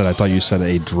dreidel. I thought you said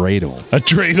a dreidel. A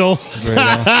dreidel.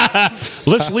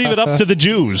 Let's leave it up to the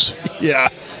Jews. Yeah.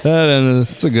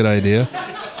 That's a good idea.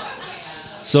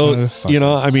 So fuck you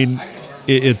know, I mean,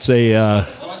 it's a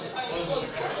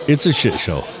shit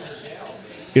show.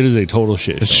 It is a total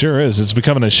shit It show. sure is. It's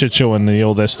becoming a shit show in the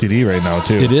old STD right now,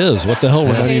 too. It is. What the hell?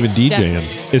 We're not It even DJing.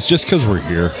 definitely- It's just because we're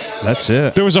here. That's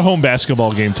it. There was a home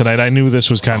basketball game tonight. I knew this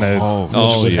was kind of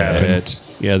Oh, would yeah. happen.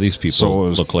 Yeah, these people So it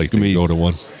was look like gonna they be- go to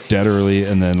one. Dead early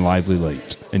and then lively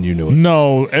late. And you knew it.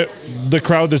 No, the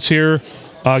crowd that's here,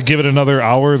 give it another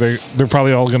hour. They're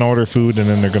probably all going to order food and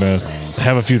then they're going to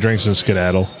have a few drinks and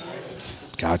skedaddle.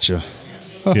 Gotcha.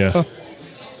 Yeah.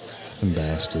 Them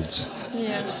bastards.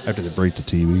 Yeah. After they break the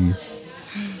TV.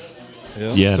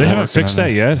 Yeah, They no, haven't fixed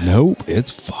that yet. Nope.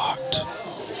 It's fucked.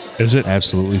 Is it?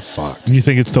 Absolutely fucked. You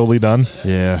think it's totally done?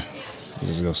 Yeah. You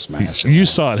just go smash it. You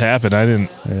saw it happen. I didn't.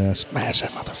 Yeah, smash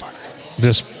that motherfucker.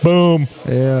 Just boom.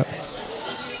 Yeah.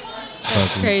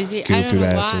 Crazy. I Goofy don't know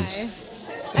bastards. why.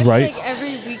 I Right. feel like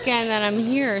every weekend that I'm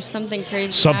here, something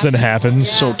crazy Something happens.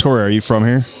 Yeah. So, Tori, are you from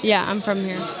here? Yeah, I'm from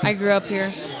here. I grew up here.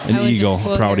 An I went to eagle.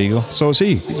 school A proud here. eagle. So is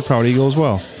he. He's a proud eagle as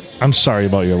well. I'm sorry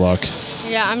about your luck.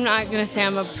 Yeah, I'm not going to say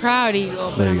I'm a proud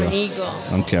eagle, but There I'm you an go. eagle.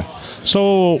 Okay.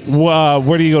 So,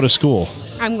 where do you go to school?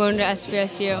 I'm going to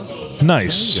SVSU.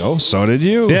 Nice. Yo, so did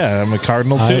you. Yeah, I'm a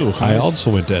Cardinal too. I also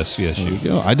went to SVSU.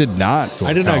 Yo, I did not go I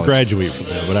to did not college. graduate from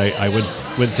there, but I went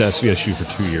to SVSU for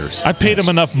 2 years. I paid them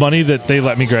enough money that they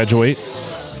let me graduate.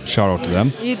 Shout out to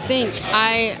them. You'd think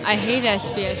I hate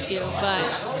SVSU,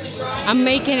 but I'm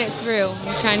making it through.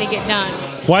 I'm trying to get done.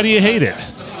 Why do you hate it?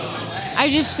 I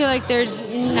just feel like there's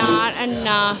not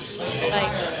enough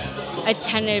like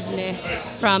attentiveness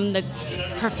from the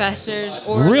professors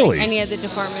or Really? like, any of the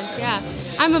departments. Yeah,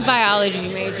 I'm a biology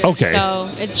major. Okay. So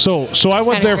it's So I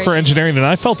went kinda there for crazy. engineering, and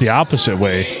I felt the opposite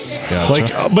way. Gotcha.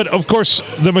 Like, but of course,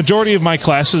 the majority of my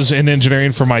classes in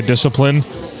engineering for my discipline,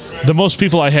 the most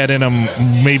people I had in them,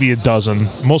 maybe a dozen.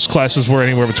 Most classes were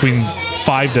anywhere between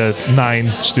 5 to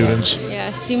 9 students.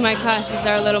 Yeah, see, my classes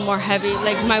are a little more heavy.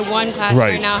 Like my one class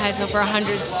Right. right now has over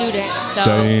 100 students. So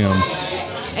Damn.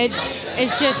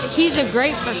 it's just he's a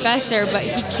great professor, but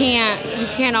he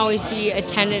can't always be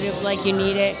attentive like you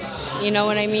need it. You know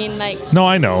what I mean? Like, No,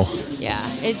 I know. yeah,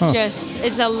 it's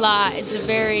a lot. It's a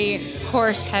very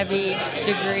course heavy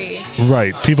degree.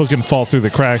 Right. People can fall through the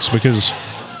cracks because,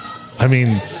 I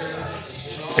mean,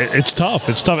 It's tough.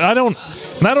 It's tough. I don't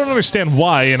understand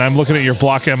why. And I'm looking at your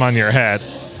Block M on your hat.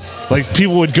 Like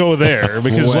people would go there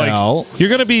because Well.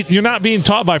 like you're not being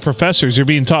taught by professors. You're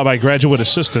being taught by graduate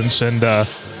assistants and.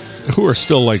 Who are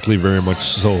still likely very much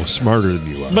so smarter than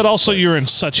you are. But also, you're in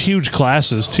such huge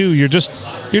classes too. You're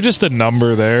just a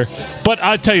number there. But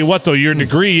I tell you what, though, your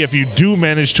degree, if you do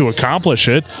manage to accomplish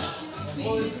it,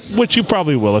 which you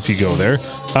probably will if you go there,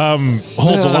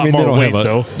 holds a lot more weight,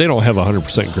 though. They don't have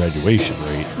 100% graduation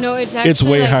rate. No, it's actually It's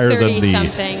way like higher than 30 the-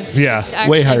 something. Yeah. It's Way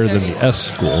actually higher than 30. the S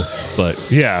school,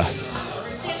 but Yeah.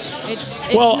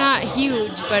 It's Well- not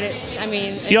huge, but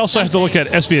it's You also have to look at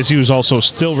SVSU is also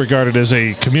still regarded as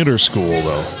a commuter school,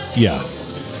 though. yeah.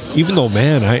 Even though,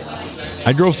 man,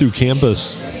 I drove through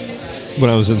campus when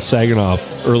I was in Saginaw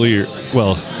earlier,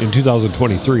 well, in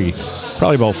 2023,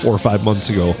 probably about 4 or 5 months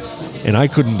ago, and I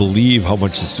couldn't believe how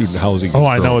much the student housing Oh,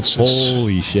 has I know, grown. it's-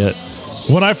 Holy shit.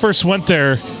 When I first went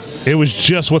there, it was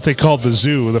just what they called the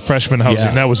zoo, the freshman housing.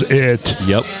 Yeah. That was it.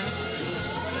 Yep.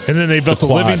 And then they built the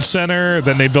quad. living center.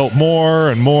 Then they built more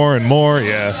and more and more.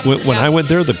 Yeah. When I went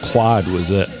there, the quad was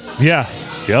it, Yeah.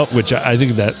 Yep. which I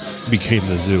think that became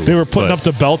the zoo. They were putting But up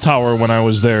the bell tower when I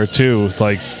was there too.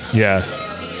 Like, yeah,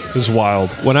 it was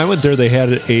wild. when I went there, they had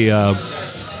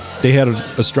an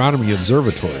astronomy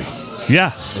observatory.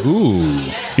 Yeah, Ooh.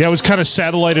 yeah, it was kind of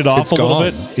satellited off It's a little gone.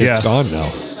 bit. It's Yeah, gone now,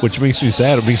 which makes me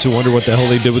sad. It makes me wonder what the hell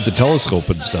they did with the telescope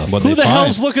and stuff. What who they the find?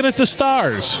 hell's looking at the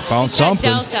stars? Found It's something.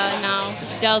 at Delta now.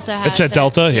 Delta has It's at it.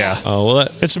 Delta. Yeah, Oh well,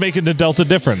 it's making the Delta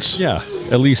difference. yeah.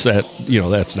 At least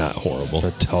that's not horrible.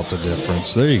 The Delta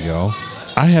difference. There you go.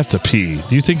 I have to pee.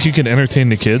 Do you think you can entertain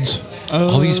the kids?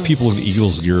 All these people in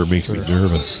Eagles gear are making me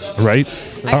nervous. Right. I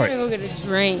All gotta right. go get a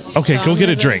drink. Okay, so go I'm get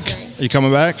a gonna drink. Are you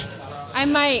coming back? I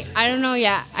might. I don't know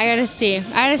yet. I gotta see. I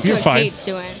gotta see You're what fine. Kate's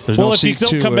doing. There's Well, no if you seat don't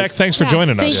to come it. back, thanks for Yeah,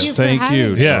 joining thank us. You for Thank having you.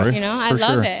 me. Yeah. You know, I For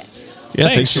love sure. it. Yeah,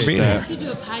 Thanks. thanks for being Yeah. here. I have to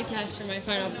do a podcast for my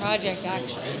final project,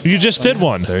 actually. You just did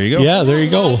one. There you go. Yeah, there you I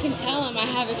go. can tell him I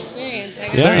have experience. I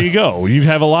Yeah. There you go. You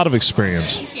have a lot of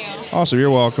experience. Thank you. Awesome.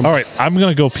 You're welcome. All right, I'm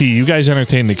gonna go pee. You guys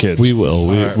entertain the kids. We will.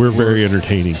 right, We're very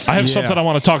entertaining. I have Yeah. something I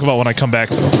want to talk about when I come back,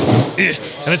 and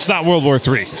it's not World War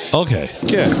III. Okay,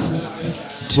 Okay.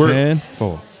 We're- 10,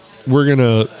 4. we're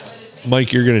gonna,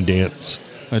 Mike. You're gonna dance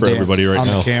for dance everybody right on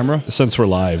the now camera? since we're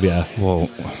live. Yeah. Well,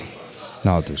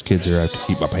 now that there's kids here, I have to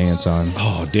keep my pants on.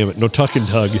 Oh damn it! No tuck and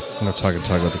tug. I'm not talking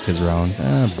with the kids around.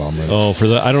 Bummer. Oh,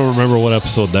 I don't remember what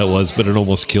episode that was, but it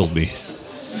almost killed me.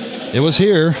 It was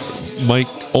here. Mike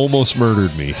almost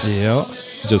murdered me. Yeah.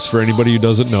 Just for anybody who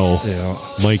doesn't know, Yeah.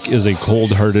 Mike is a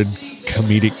cold-hearted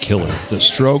comedic killer. The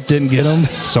stroke didn't get him,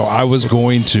 so I was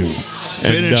going to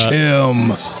finish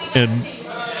him. And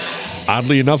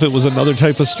oddly enough, it was another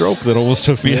type of stroke that almost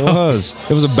took me It out. was.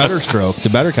 It was a better stroke. The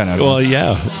better kind of. Well,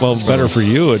 yeah. Well, better for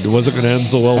you. It wasn't going to end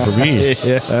so well for me.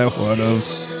 yeah, I would have.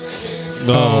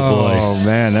 Oh, Oh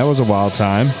man, that was a wild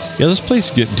time. boy. Yeah, this place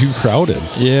is getting too crowded.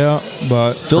 Yeah,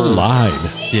 but Phil lied.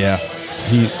 Yeah,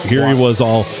 He was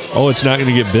all, oh, it's not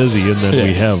going to get busy. And then Yeah.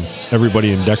 we have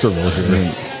everybody in Deckerville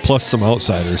here, plus some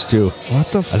outsiders, too. what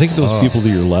the? I think those people to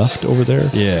your left over there.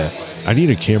 Yeah, I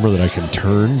need a camera that I can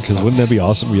turn because wouldn't that be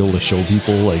awesome to be able to show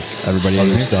people like Everybody in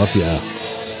other here? stuff? Yeah.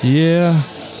 yeah.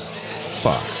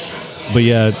 Fuck. But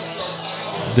yeah,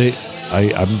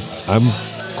 I'm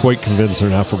quite convinced they're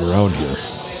not from around here.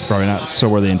 Probably not. So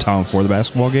were they in town for the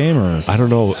basketball game or? I don't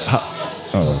know.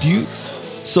 Do you?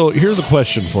 So here's a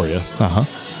question for you. Uh huh.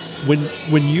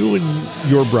 When you and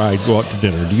your bride go out to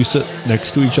dinner, do you sit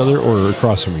next to each other or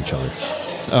across from each other?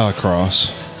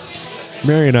 Cross.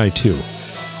 Mary and I too.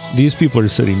 These people are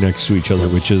sitting next to each other,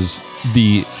 which is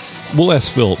We'll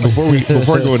ask Phil before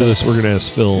I go into this. We're going to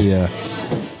ask Phil. Yeah.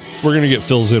 We're going to get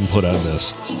Phil's input on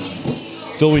this.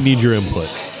 Phil, we need your input.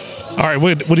 All right,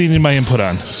 what do you need my input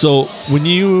on? So when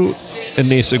you and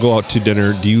Nasa go out to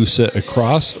dinner, do you sit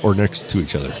across or next to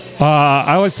each other?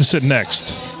 I like to sit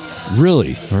next.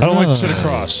 Really? I don't like to sit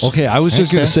across. Okay, I was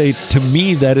just going Okay. to say, to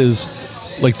me, that is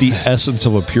like the essence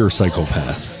of a pure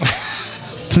psychopath.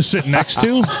 To sit next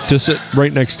to? To sit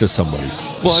right next to somebody.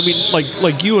 Well, I mean,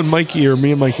 like you and Mikey or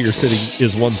me and Mikey are sitting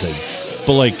is one thing,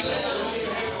 but like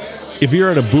if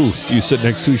you're at a booth, do you sit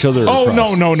next to each other? Or Oh,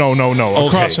 across? no. Okay.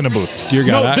 Across in a booth. Dear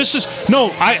God,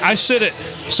 I sit at,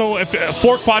 so if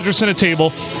 4 quadrants in a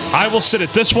table, I will sit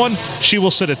at this one, she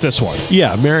will sit at this one.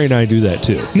 Yeah, Mary and I do that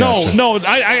too. No,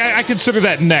 I consider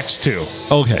that next to.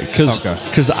 Okay,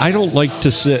 because I don't like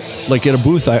to sit like at a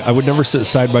booth. I would never sit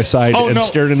side by side and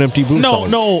stare at an empty booth.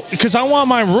 No, because I want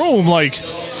my room like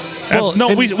Well, no,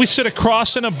 and- we sit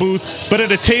across in a booth, but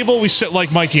at a table we sit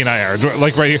like Mikey and I are,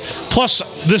 like right here. Plus,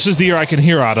 this is the ear I can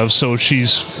hear out of, so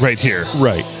she's right here.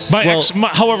 Right.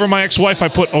 However, my ex-wife I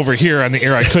put over here on the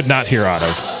ear I could not hear out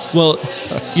of. Well,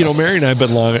 Mary and I have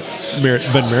been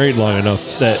married long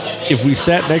enough that if we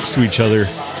sat next to each other,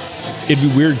 it'd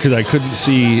be weird because I couldn't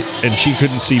see and she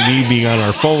couldn't see me being on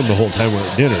our phone the whole time we're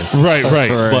at dinner. Right.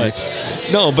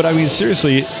 But I mean,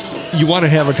 seriously, you want to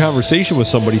have a conversation with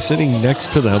somebody, sitting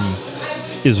next to them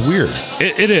is weird.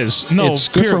 It is. No, It's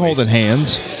good for purely. holding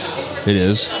hands. It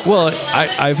is. Well,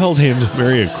 I've held hands with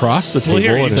Mary across the table. Well,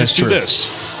 here, you and just do it's-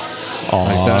 this.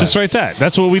 Like that. Just like that.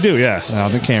 That's what we do, yeah.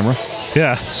 The camera.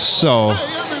 Yeah. So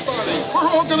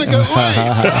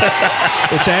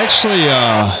it's actually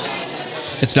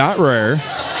it's not rare.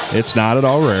 It's not at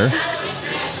all rare.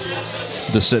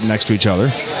 The sitting next to each other.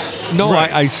 No,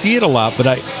 I see it a lot, but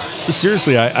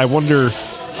I wonder,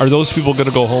 are those people going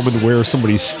to go home and wear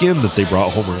somebody's skin that they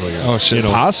brought home earlier? Oh shit!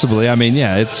 Possibly. I mean,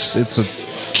 yeah, it's a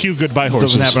Cue goodbye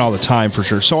horses. doesn't happen all the time for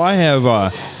sure. So I have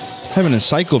an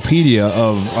encyclopedia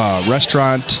of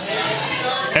restaurant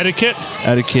Etiquette?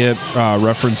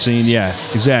 referencing. Yeah,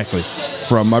 exactly.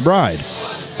 From my bride,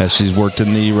 as she's worked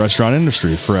in the restaurant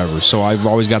industry forever. So I've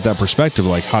always got that perspective.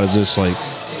 Like, how does this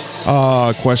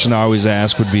a question I always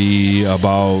ask would be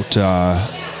about.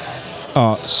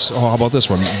 So how about this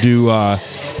one? Do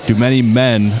many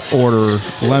men order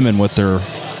lemon with their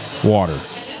water?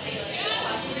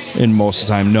 And most of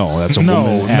the time, no. That's a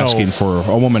woman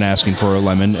asking for a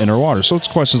lemon in her water. So it's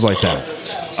questions like that.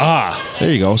 There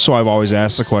you go. So I've always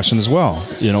asked the question as well.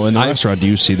 In the restaurant, do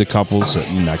you see the couple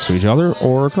sitting next to each other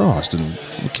or across? And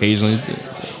occasionally,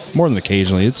 more than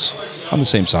occasionally, it's on the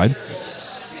same side.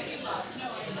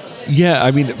 Yeah,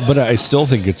 I mean, but I still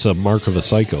think it's a mark of a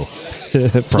psycho.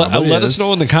 Let us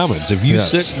know in the comments if you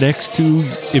sit next to,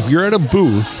 if you're at a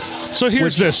booth. So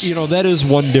here's this. That is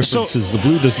one difference, is the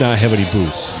Blue does not have any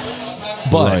booths.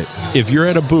 But if you're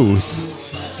at a booth,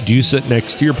 do you sit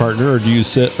next to your partner or do you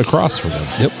sit across from them?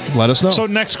 Yep. Let us know. So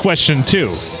next question,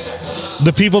 too.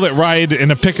 The people that ride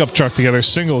in a pickup truck together,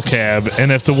 single cab,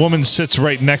 and if the woman sits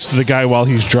right next to the guy while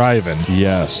he's driving.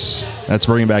 Yes. That's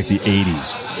bringing back the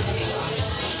 80s.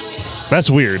 That's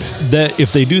weird. That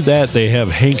if they do that, they have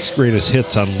Hank's Greatest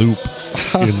Hits on loop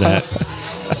in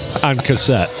that on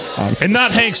cassette. And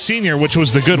not Hank Sr., which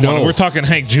was the good one. We're talking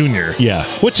Hank Jr. Yeah.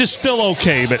 Which is still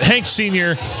okay, but Hank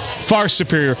Sr., far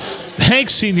superior. Hank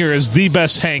Sr. is the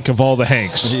best Hank of all the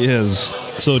Hanks. He is.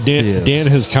 So Dan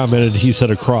has commented, he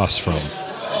said across from.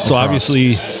 So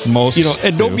obviously, most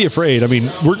and don't be afraid. I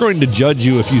mean, we're going to judge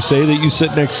you if you say that you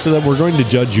sit next to them. We're going to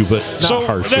judge you, but not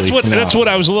harshly. That's what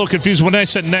I was a little confused when I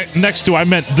said next to. I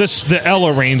meant the L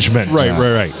arrangement.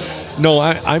 Right. No,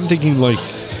 I'm thinking like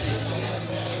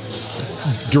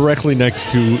directly next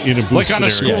to in a booth like on a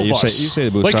scenario. school bus. You say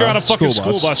the booth, like you're on a fucking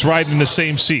school school bus riding in the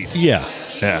same seat. Yeah.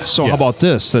 So how about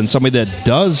this? Then somebody that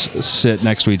does sit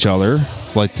next to each other,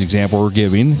 like the example we're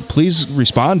giving, please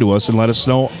respond to us and let us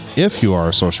know if you are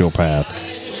a sociopath.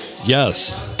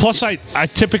 Yes. Plus, I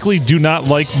typically do not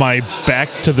like my back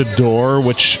to the door,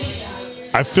 which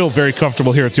I feel very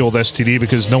comfortable here at the Olde STD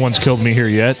because no one's killed me here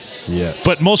yet. Yeah.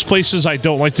 But most places I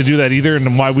don't like to do that either,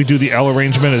 and why we do the L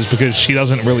arrangement is because she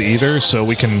doesn't really either, so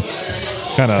we can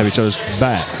kind Have of each other's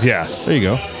back. Yeah. There you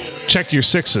go. Check your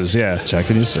sixes, yeah.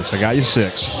 Checking your 6. I got you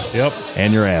 6. Yep.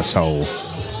 And your asshole.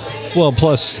 Well,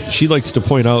 plus she likes to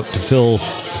point out to Phil,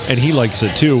 and he likes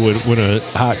it too. When a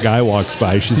hot guy walks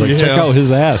by, she's like, "Check out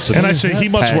his ass." And I say he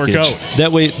must work out.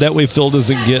 That way Phil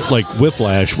doesn't get like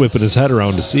whiplash whipping his head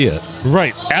around to see it.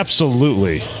 Right,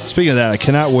 absolutely. Speaking of that, I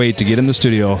cannot wait to get in the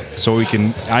studio so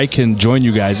I can join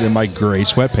you guys in my gray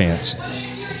sweatpants.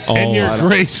 And your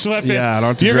gray sweatpants. Yeah, I don't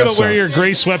have to You're going dress to wear up. your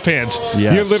gray sweatpants.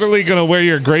 Yes. You're literally going to wear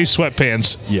your gray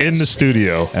sweatpants in the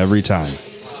studio. Every time.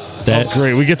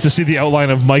 Great. We get to see the outline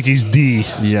of Mikey's D.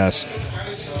 Yes.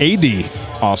 AD.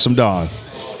 Awesome dog.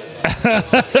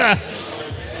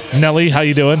 Nelly, how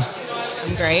you doing?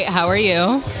 I'm great. How are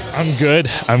you? I'm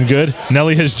good.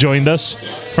 Nelly has joined us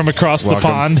from across the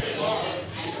pond.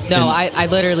 No, I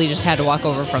literally just had to walk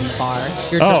over from the bar.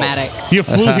 You're dramatic. You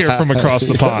flew here from across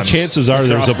the pond. Chances are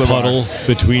there's a puddle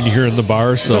between here and the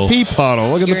bar, so The pee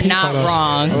puddle. Look at You're the pee not puddle.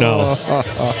 wrong. no.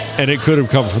 And it could have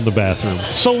come from the bathroom.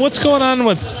 So what's going on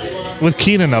with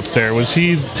Keenan up there? Was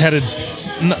he headed?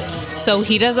 So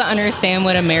he doesn't understand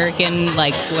what American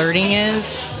flirting is.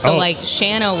 So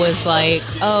Shanna was like,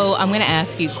 "Oh, I'm gonna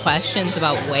ask you questions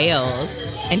about whales,"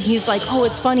 and he's like, "Oh,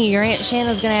 it's funny. Your Aunt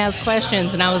Shanna's gonna ask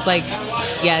questions," and I was like,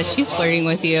 "Yeah, she's flirting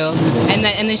with you," and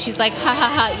then she's like, "Ha ha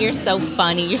ha! You're so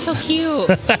funny. You're so cute."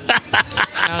 And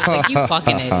I was like, "You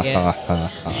fucking idiot."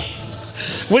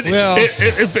 Well-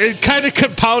 it kind of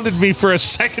compounded me for a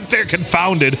second there,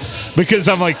 confounded, because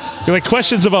I'm like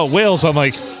questions about Wales. I'm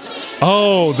like,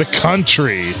 oh, the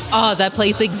country. Oh, that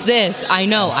place exists. I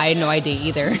know. I had no idea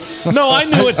either. No, I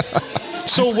knew it.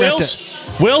 So Wales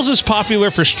is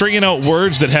popular for stringing out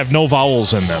words that have no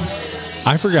vowels in them.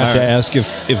 I forgot to ask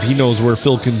if he knows where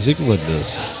Filkins, England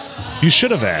is. You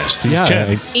should have asked. You Yeah,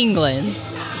 can't- England.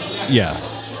 Yeah.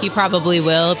 He probably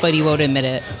will, but he won't admit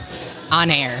it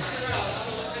on air.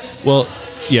 Well,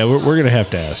 yeah, we're going to have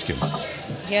to ask him.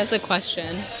 He has a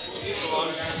question.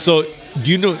 So,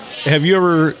 have you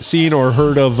ever seen or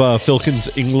heard of Filkins,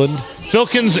 England?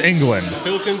 Filkins, England.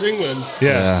 Filkins, England.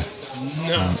 Yeah.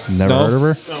 Never No? heard of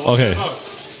her. Okay.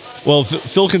 Well,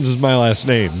 Filkins is my last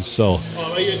name, so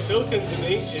Oh, like Filkins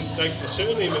in like the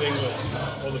surname in England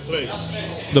or the place.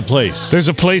 the place. There's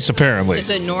a place apparently. Is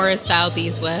it north, south,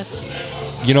 east, west?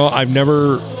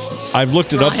 I've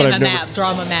looked it Draw up, but him I've a never. map.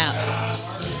 Draw him a map.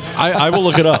 I will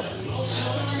look it up.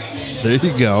 There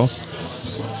you go.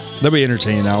 That'll be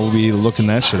entertaining. Now we'll be looking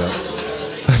that shit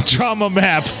up. Drama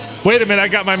map. Wait a minute, I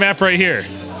got my map right here.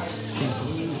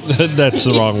 That's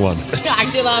the wrong one. I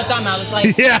did all the time. I was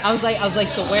like, Yeah. I was like,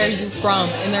 so where are you from?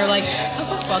 And they're like, I'm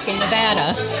from fucking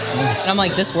Nevada. And I'm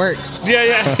like, this works.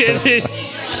 Yeah.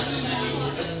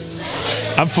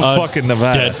 I'm from fucking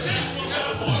Nevada.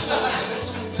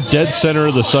 Dead center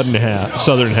of the southern half.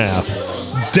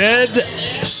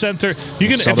 Dead center. You can, if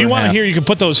you Southern want to half. hear, you can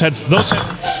put those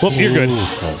Well, you're good.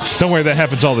 Don't worry, that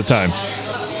happens all the time.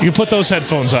 You can put those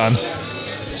headphones on.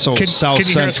 So Can South you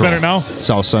hear us Central. better now?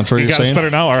 South Central. You You're got us saying? better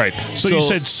now. All right. So you So-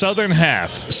 said southern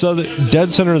half. So the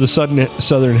dead center of the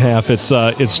southern half. It's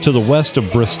to the west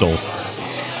of Bristol.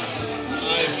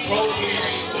 I've probably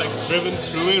driven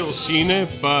through it or seen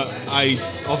it, but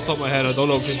off the top of my head, I don't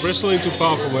know because Bristol ain't too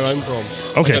far from where I'm from.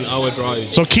 Okay. Like an hour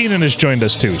drive. So Keenan has joined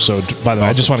us too. So by the way,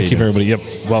 I just want to keep Keenan.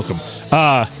 everybody welcome.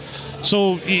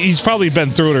 So he's probably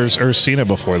been through it or seen it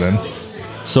before then.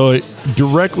 So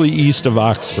directly east of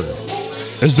Oxford.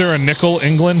 Is there a Nickel,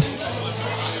 England?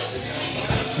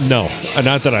 No,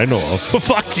 not that I know of.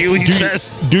 Fuck you, he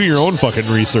says. Do your own fucking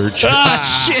research.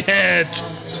 Ah, shit.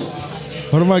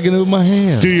 What am I going to do with my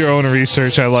hand? Do your own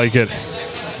research. I like it.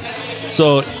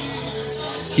 So,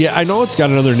 yeah, I know it's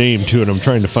got another name too, and I'm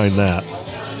trying to find that.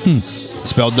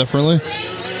 Spelled differently?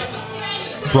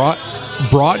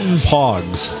 Broughton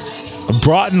Pogs.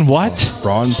 Broughton what?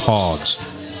 Braun Pogs.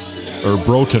 Or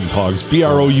Broughton Pogs.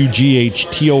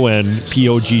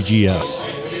 BROUGHTONPOGGS.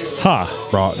 Huh.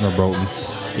 Broughton or Broughton.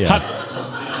 Yeah.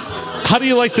 How do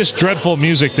you like this dreadful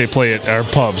music they play at our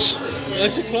pubs?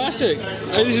 That's a classic.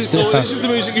 This is the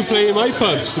music you play in my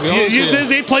pubs, to be honest. with you.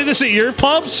 They play this at your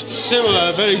pubs?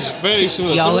 Similar, very, very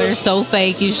similar. Y'all Similar- are so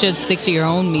fake. You should stick to your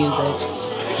own music.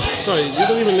 Sorry, you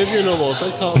don't even live here no more, so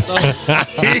I can't.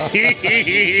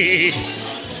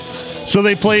 So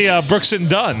they play Brooks and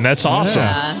Dunn. That's awesome.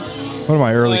 One of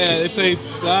my Oh, early. yeah, they play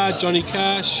that, Johnny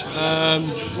Cash.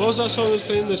 What was that song that was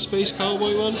playing, the Space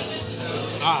Cowboy one?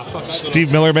 Fuck. I don't know.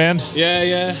 Steve Miller Band.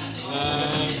 Yeah.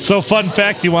 So fun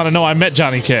fact you want to know, I met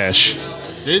Johnny Cash.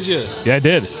 Did you? Yeah, I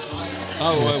did.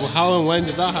 Oh, how and when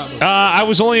did that happen? I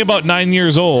was only about 9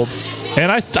 years old. And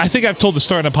I think I've told the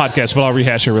story on the podcast, but I'll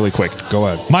rehash it really quick. Go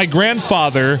ahead. My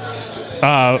grandfather,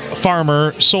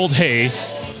 farmer, sold hay.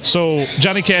 So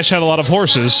Johnny Cash had a lot of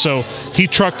horses. So he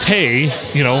trucked hay,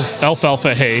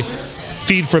 alfalfa hay,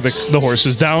 feed for the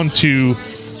horses down to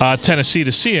Tennessee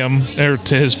to see him, or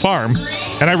to his farm.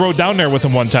 And I rode down there with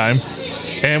him one time.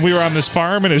 And we were on this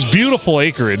farm, and it was beautiful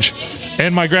acreage.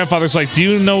 And my grandfather's like, do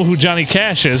you know who Johnny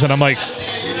Cash is? And I'm like,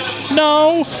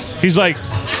 no. He's like,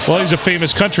 well, he's a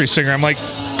famous country singer. I'm like,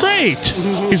 great.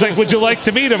 He's like, would you like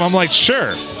to meet him? I'm like,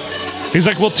 sure. He's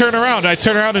like, well, turn around. I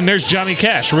turn around, and there's Johnny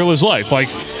Cash, real as life. Like,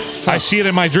 I see it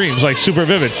in my dreams, like super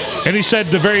vivid. And he said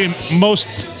the very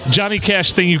most Johnny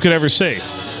Cash thing you could ever say.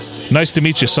 Nice to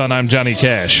meet you, son. I'm Johnny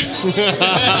Cash.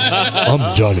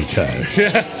 I'm Johnny Cash.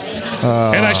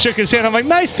 And I shook his hand. I'm like,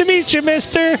 nice to meet you,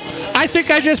 mister. I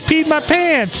think I just peed my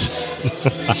pants.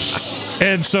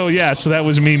 And so that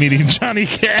was me meeting Johnny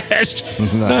Cash.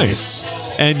 Nice.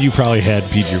 And you probably had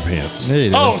peed your pants. There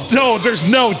you go. Oh, no, there's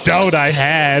no doubt I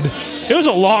had. It was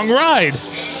a long ride.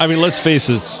 I mean, let's face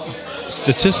it,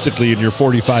 statistically, in your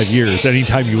 45 years,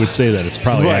 anytime you would say that, it's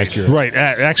probably accurate. Right.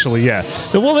 Actually, yeah.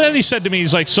 Well, then he said to me,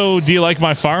 he's like, so do you like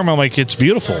my farm? I'm like, it's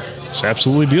beautiful. It's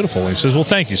absolutely beautiful. And he says, well,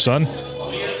 thank you, son.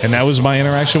 And that was my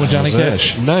interaction with Johnny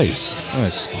Cash. Nice.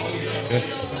 Nice.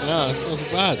 Yeah, it's not too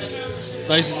bad. It's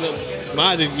nice.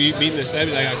 Mad meeting this.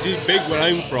 Like, he's big where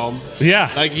I'm from. Yeah.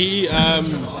 Like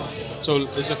so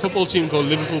there's a football team called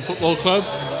Liverpool Football Club.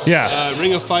 Yeah.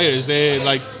 Ring of Fire is their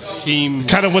like team.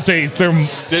 Kind of what they're.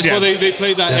 That's what they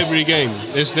play that every game.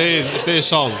 It's their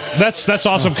song. That's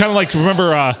awesome. Kind of like,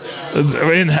 remember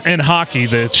in hockey,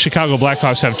 the Chicago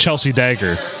Blackhawks have Chelsea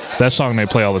Dagger. That song they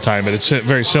play all the time, but it's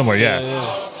very similar.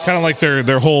 Yeah. Kind of like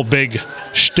their whole big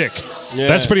shtick. Yeah.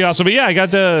 That's pretty awesome. But yeah, I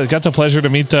got the pleasure to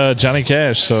meet Johnny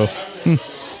Cash. So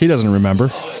he doesn't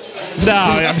remember. No,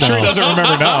 I'm sure he doesn't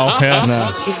remember now. Yeah.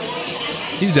 No.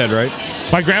 He's dead, right?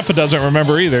 My grandpa doesn't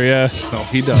remember either. Yeah. No,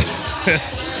 he does.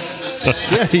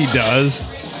 Yeah, he does.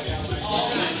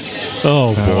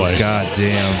 Oh boy! God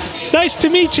damn! Nice to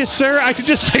meet you, sir. I can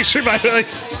just picture my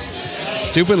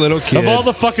stupid little kid. Of all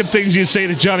the fucking things you say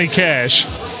to Johnny Cash,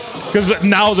 because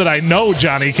now that I know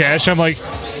Johnny Cash, I'm like,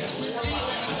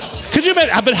 could you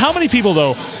imagine? But how many people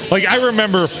though? Like, I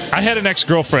remember I had an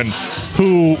ex-girlfriend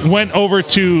who went over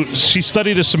she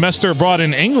studied a semester abroad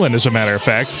in England, as a matter of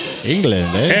fact.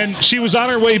 England, eh? And she was on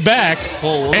her way back,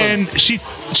 and she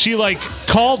like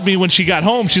called me when she got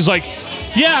home. She's like,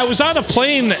 yeah, I was on a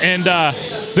plane, and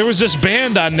there was this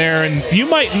band on there, and you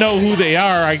might know who they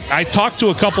are. I talked to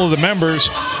a couple of the members.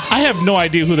 I have no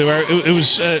idea who they were. It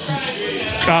was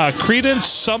Credence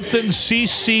something,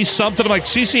 CC something. I'm like,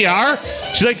 CCR?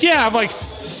 She's like, yeah. I'm like,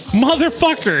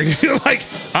 motherfucker. Like,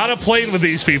 on a plane with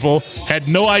these people, had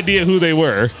no idea who they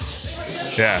were.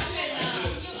 Yeah.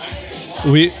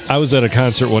 I was at a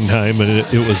concert one time, and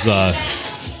it was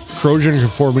Corrosion and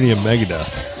Conformity and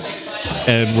Megadeth.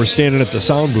 And we're standing at the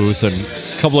sound booth, and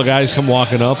a couple of guys come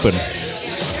walking up, and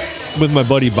with my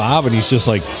buddy Bob, and he's just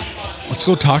like, let's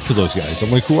go talk to those guys. I'm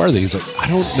like, who are they? He's like, I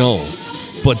don't know,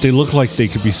 but they look like they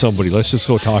could be somebody. Let's just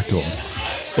go talk to them.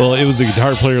 Well, it was the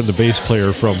guitar player and the bass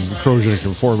player from Corrosion and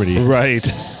Conformity. Right.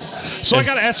 So I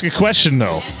got to ask a question,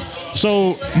 though.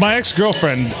 So my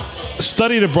ex-girlfriend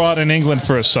studied abroad in England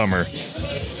for a summer.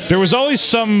 There was always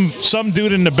some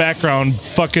dude in the background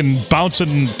fucking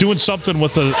bouncing, doing something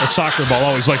with a soccer ball,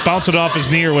 always like bouncing off his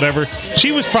knee or whatever.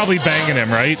 She was probably banging him,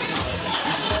 right?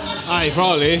 Aye,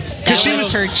 probably. That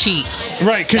was her cheek.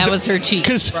 Right. That was her cheek.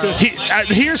 Because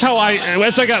here's how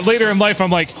as I got later in life,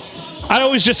 I'm like, I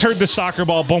always just heard the soccer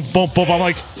ball, boom, boom, boom. I'm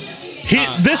like,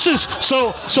 this is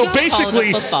so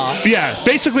basically,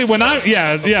 basically when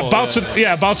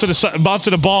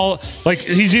bouncing a ball, like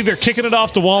he's either kicking it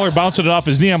off the wall or bouncing it off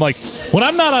his knee. I'm like, when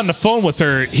I'm not on the phone with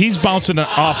her, he's bouncing it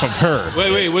off of her.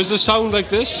 Wait, was the sound like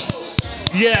this?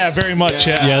 Yeah, very much.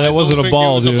 Yeah, that wasn't a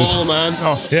ball, dude. A ball, man.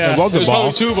 Oh, yeah, it was the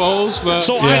ball. Two balls, but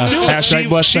so I knew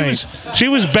she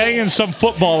was banging some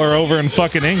footballer over in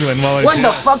fucking England. When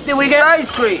the fuck did we get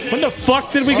ice cream? When the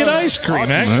fuck did we get ice cream?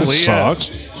 Actually, that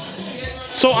sucks.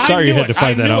 So sorry you had to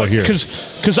find that out here.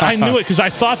 Because I knew it, because I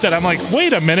thought that. I'm like,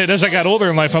 wait a minute. As I got older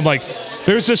in life, I'm like,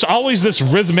 there's always this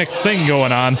rhythmic thing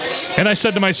going on. And I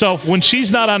said to myself, when she's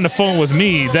not on the phone with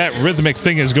me, that rhythmic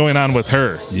thing is going on with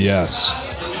her. Yes.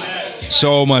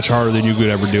 So much harder than you could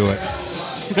ever do it.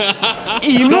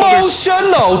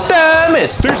 Emotional, damn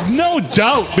it. There's no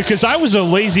doubt, because I was a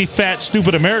lazy, fat,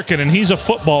 stupid American, and he's a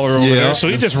footballer over there, so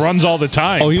he just runs all the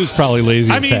time. Oh, he was probably lazy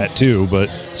and fat too, but...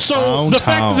 So the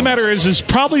fact of the matter is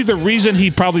probably the reason he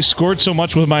probably scored so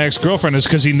much with my ex-girlfriend is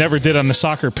because he never did on the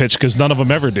soccer pitch, because none of them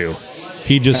ever do.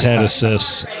 He just had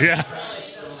assists. Yeah.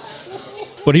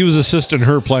 But he was assisting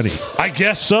her plenty. I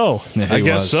guess so. Yeah, I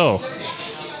guess so.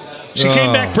 She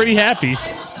came back pretty happy.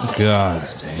 God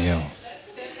damn.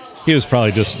 He was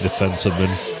probably just a defenseman.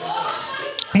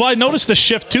 Well, I noticed the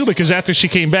shift, too, because after she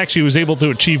came back, she was able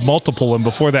to achieve multiple, and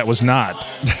before that was not.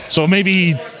 So maybe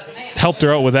he helped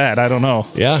her out with that. I don't know.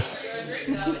 Yeah.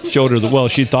 Showed her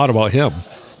she thought about him.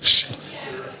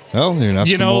 Well, you're an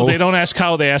Eskimo. They don't ask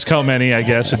how, they ask how many, I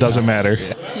guess. It doesn't matter.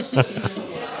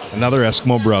 Another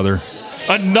Eskimo brother.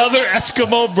 Another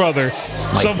Eskimo brother.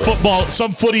 Some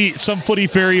footy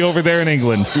fairy over there in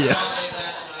England. Yes.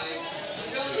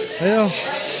 Well,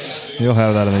 you'll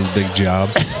have that on these big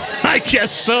jobs. I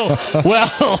guess so.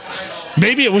 Well,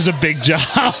 maybe it was a big job.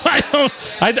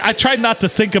 I tried not to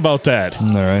think about that.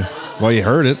 All right. Well, you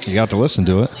heard it. You got to listen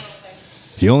to it.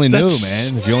 If you only knew,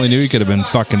 man. If you only knew, you could have been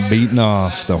fucking beaten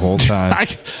off the whole time.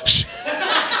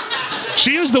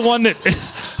 She was the one that...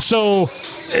 So...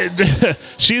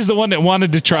 She's the one that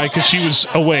wanted to try, because she was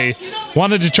away,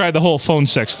 wanted to try the whole phone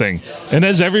sex thing. And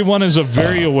as everyone is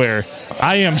very aware,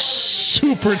 I am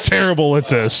super terrible at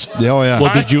this. Oh, yeah.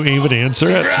 Well, did you even answer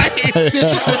it? Right.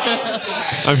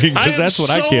 I mean, because that's what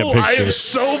I can't picture. I am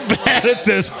so bad at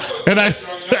this. And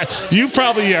you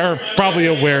probably are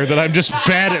aware that I'm just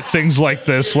bad at things like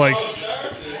this. Like,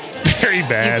 very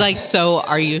bad. He's like, so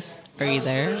are you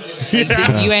there? Like,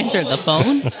 did you answer the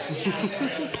phone?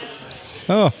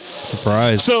 Oh,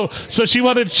 surprise. So she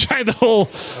wanted to try the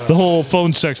whole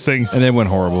phone sex thing. And it went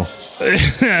horrible.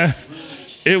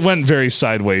 It went very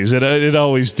sideways. It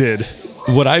always did.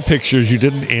 What I picture is you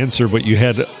didn't answer, but you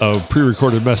had a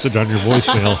pre-recorded message on your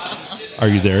voicemail. Are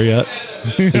you there yet?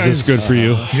 Is this good for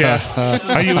you? Yeah.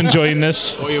 Are you enjoying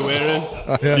this? What are you wearing?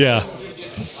 Yeah.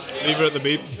 Leave her at the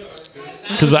beep.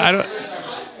 Because I don't.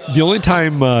 The only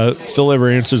time Phil ever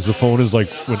answers the phone is like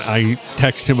when I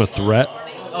text him a threat.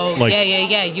 Oh, Like-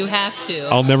 yeah. You have to.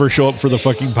 I'll never show up for the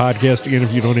fucking podcast again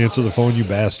if you don't answer the phone, you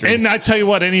bastard. And I tell you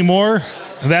what, anymore,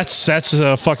 that's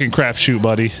a fucking crapshoot,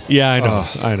 buddy. Yeah,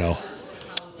 I know.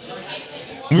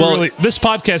 This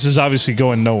podcast is obviously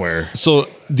going nowhere. So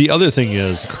the other thing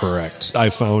is, Correct. I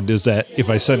found is that if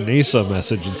I send Asa a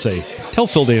message and say, tell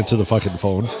Phil to answer the fucking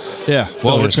phone. Yeah.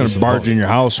 Well, we're just going answers to the barge phone. in your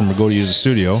house when we go to use the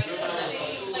studio.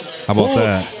 How about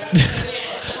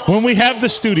that? When we have the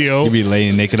studio, You'd be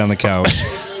laying naked on the couch.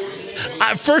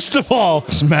 first of all,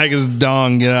 Smack his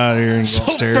dong, get out of here and go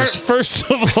upstairs. First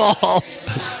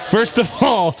of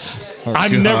all,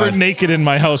 I'm God. never naked in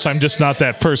my house. I'm just not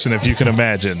that person, if you can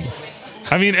imagine.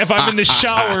 I mean, if I'm in the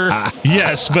shower,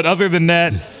 yes, but other than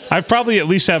that, I probably at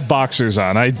least have boxers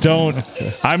on.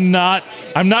 I'm not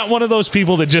one of those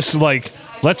people that just like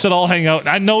lets it all hang out.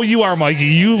 I know you are, Mikey.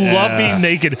 You love being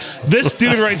naked. This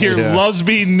dude right here loves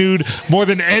being nude more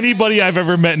than anybody I've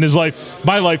ever met in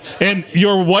my life, and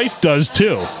your wife does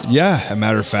too. Yeah, as a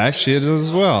matter of fact, she does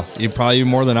as well. You probably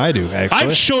more than I do,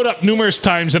 actually. I've showed up numerous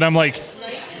times, and I'm like,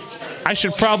 I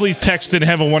should probably text and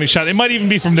have a warning shot. It might even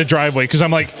be from the driveway because I'm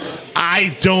like,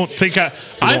 I don't think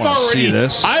wanna see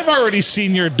this. I've already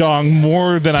seen your dong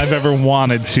more than I've ever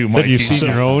wanted to, Mikey. Have you seen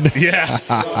your own?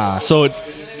 Yeah. So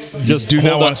just do not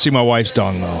hold want up, to see my wife's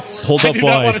dong, though. hold I up do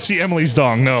while not want to see Emily's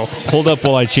dong, no. hold up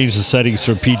while I change the settings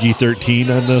from PG-13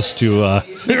 on this to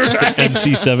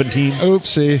NC-17.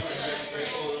 Oopsie.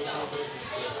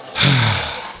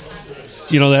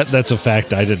 You know, that's a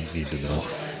fact I didn't need to know.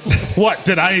 What?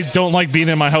 That I don't like being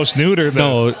in my house nude or the...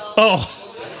 No. Oh.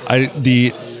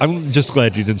 I'm just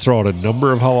glad you didn't throw out a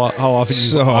number of how often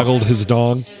you ogled his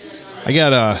dong. I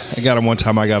got him one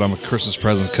time. I got him a Christmas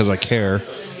present because I care.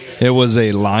 It was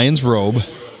a lion's robe,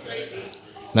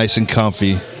 nice and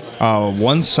comfy.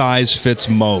 One size fits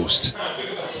most.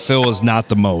 Phil is not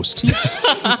the most. He's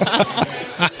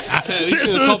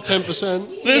in the top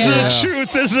 10%. This is the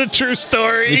truth. This is a true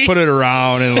story. He put it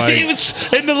around and like...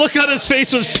 and the look on his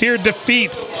face was pure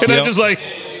defeat. And I'm just like,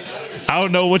 I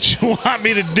don't know what you want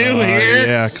me to do here.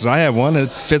 Yeah, because I have one that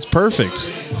fits perfect.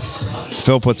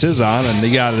 Phil puts his on, and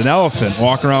he got an elephant,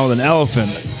 walking around with an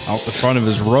elephant out the front of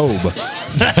his robe.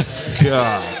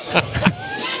 God.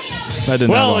 I didn't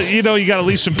Well, have you know, you got to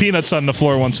leave some peanuts on the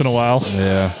floor once in a while.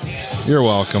 Yeah. You're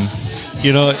welcome.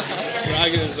 You know,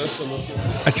 Dragging his nuts on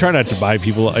the I try not to buy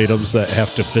people items that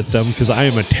have to fit them because I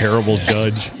am a terrible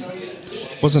judge.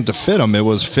 It wasn't to fit him, it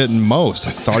was fitting most.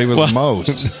 I thought he was the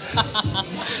most.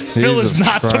 Phil is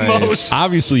not the most.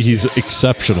 Obviously, he's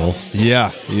exceptional. Yeah,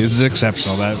 he is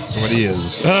exceptional. That's what he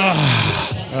is.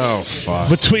 Oh, fuck.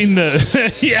 Between the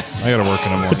I got to work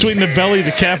in the morning. between the belly,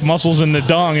 the calf muscles, and the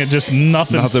dong, it just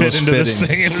nothing Nothing fit was into this fitting.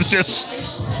 thing. It was just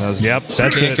Yep,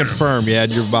 that's can't it. confirm you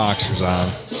had your boxers on.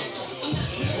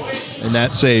 And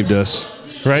that saved us.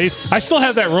 Right. I still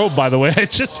have that robe, by the way. I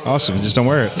just Don't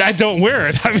wear it. I don't wear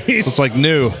it. I mean, It's like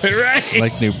new. right.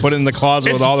 Like new. Put it in the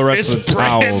closet with all the rest of the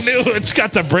brand towels. new. It's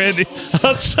got the brand new.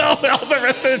 So all the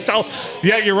rest of the towels.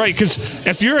 Yeah, you're right. Because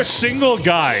if you're a single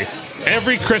guy,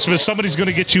 every Christmas somebody's going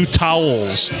to get you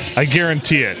towels. I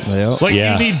guarantee it. Yep. Like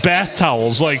Yeah. you need bath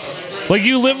towels. Like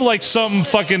you live like some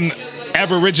fucking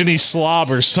Aborigine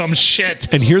slob or some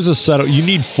shit. And here's a setup. You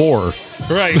need 4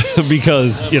 Right.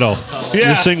 because, Yeah.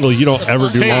 you're single. You don't ever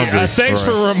do Hey, laundry. thanks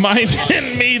for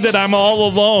reminding me that I'm all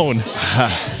alone.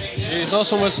 It's not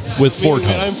so much With 4 where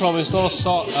I'm towels. from. It's not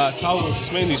towels.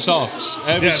 It's mainly socks.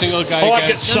 Every Yes. single guy I get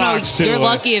gets. No, socks too. you're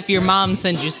lucky if your mom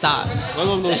sends you socks. My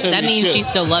mum don't send That me means shit. she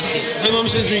still loves you. My mum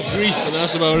sends me grief, and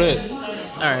that's about it. All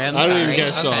right, I'm I don't sorry. even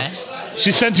get Okay. socks.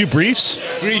 She sends you briefs?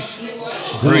 Grief.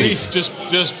 Just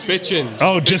bitching.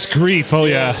 Oh, just grief. Oh,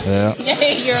 yeah.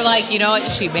 Yeah. You're like, you know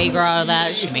what? She may grow out of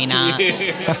that. She may not.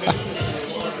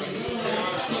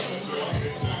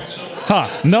 Huh.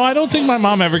 No, I don't think my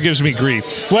mom ever gives me grief.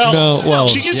 Well, No, well,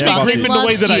 she gives yeah, me grief in the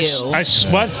way that loves you.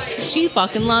 what? She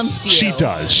fucking loves you. She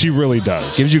does. She really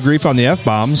does. Gives you grief on the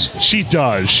F-bombs. She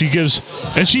does. She gives,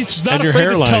 and she's not And your afraid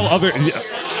hairline. to tell other.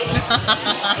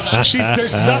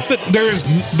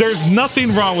 There's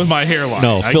nothing wrong with my hairline.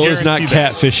 No, I Phil is not guarantee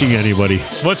that. catfishing anybody.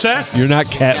 What's that? You're not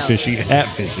catfishing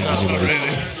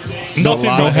anybody. Nothing. A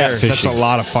lot no of hair. hat fishing. That's a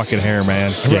lot of fucking hair,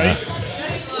 man. Right?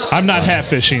 I'm not hat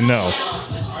fishing. No.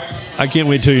 I can't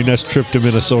wait till your next trip to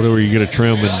Minnesota where you get a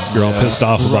trim and you're all pissed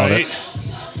off about Right. it.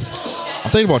 I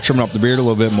thinking about trimming up the beard a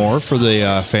little bit more for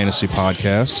the fantasy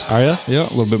podcast. Are you? Yeah, a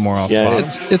little bit more off the Yeah, bottom.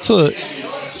 it's a.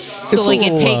 So It's a like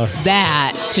it little, takes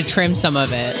that to trim some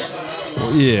of it.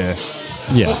 Yeah.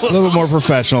 Yeah. A little bit more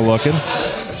professional looking.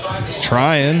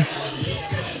 Trying.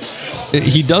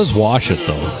 He does wash it,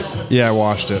 though. Yeah, I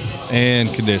washed it and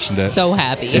conditioned it. So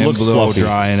happy. and looks blow fluffy.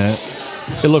 drying it.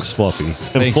 It looks fluffy and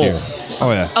Thank full. you.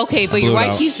 Oh, yeah. Okay, but I your blew it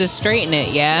wife out. used to straighten it,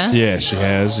 yeah? Yeah, she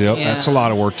has. Yep. Yeah. That's a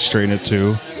lot of work to straighten it,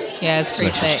 too. Yeah, it's It's an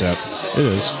pretty extra thick. step. It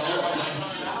is.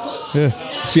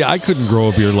 Yeah. See, I couldn't grow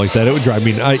a beard like that. It would drive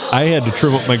me. I had to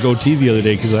trim up my goatee the other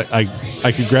day because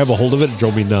I could grab a hold of it. It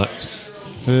drove me nuts.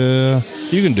 Yeah.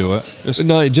 You can do it. Just,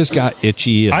 No, it just got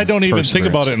itchy. And I don't even think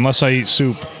about it unless I eat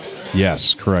soup.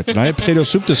 yes, correct. And I had potato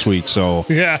soup this week, so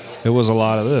Yeah. it was a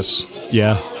lot of this.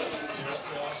 Yeah.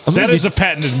 That is a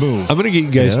patented move. I'm going to get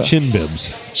you guys Yeah. chin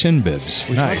bibs. Chin bibs.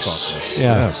 We talked Nice. about this.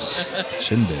 Yeah. Yes.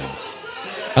 Chin bib.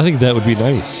 I think that would be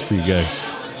nice for you guys.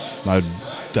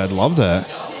 I'd love that.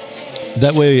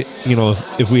 That way,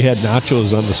 if we had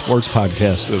nachos on the sports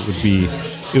podcast, it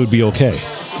would be okay.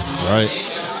 Right.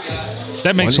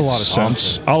 That makes a When lot of it's sense.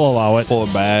 something. I'll allow it. Pull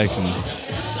it back and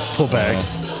Pull back.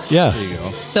 Yeah. there you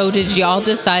go. So did y'all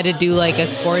decide to do like a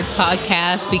sports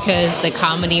podcast because the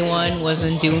comedy one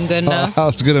wasn't doing good enough? I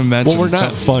was going to mention Well, we're not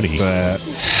something funny. That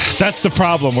That's the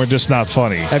problem. We're just not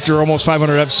funny. after almost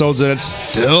 500 episodes, that it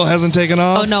still hasn't taken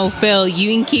off. Oh no, Phil,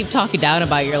 you can keep talking down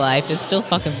about your life. It's still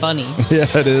fucking funny. Yeah,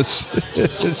 it is.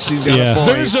 She's got Yeah. a point.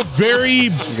 There's a very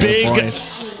She's got a big, point.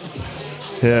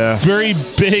 Yeah. very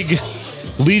big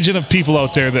legion of people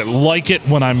out there that like it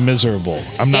when I'm miserable.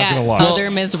 I'm not Yeah, going to lie.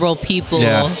 other miserable people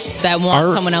Yeah. that want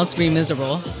Our- someone else to be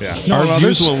miserable. Yeah. Our no,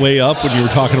 views there's- went way up when you were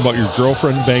talking about your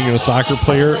girlfriend banging a soccer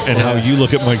player and how you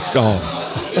look at Mike Stone.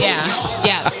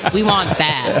 Yeah, we want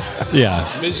that. Yeah.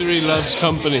 Misery loves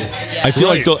company. I feel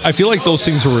Right. I feel like those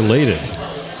things are related.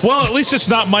 Well, at least it's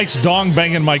not Mike's dong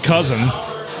banging my cousin.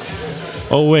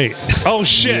 Oh, wait. Oh,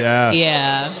 shit.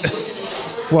 Yes. Yeah.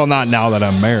 Well, not now that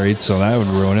I'm married, so that would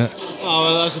ruin it. Oh,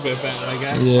 well, that's a bit better, I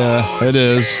guess. Yeah, it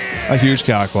is. A huge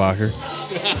cock blocker.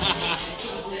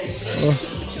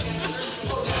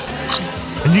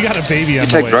 And you got a baby on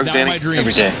You the take way. drugs, Not Danny? my dreams.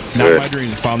 Every day. Not Good. my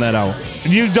dreams. Found that out.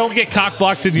 You don't get cock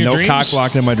blocked in your No dreams? cock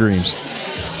blocking in my dreams.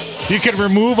 You can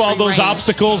remove all those Right.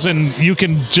 obstacles and you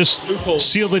can just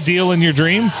seal the deal in your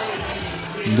dream?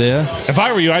 Yeah. If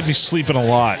I were you, I'd be sleeping a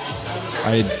lot.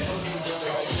 I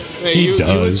Wait, He you would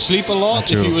does. sleep a lot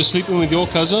if true. you were sleeping with your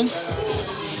cousin?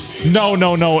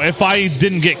 No. If I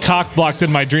didn't get cock blocked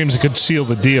in my dreams, it could seal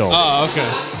the deal. Oh, okay.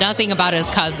 Nothing about his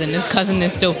cousin. His cousin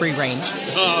is still free range.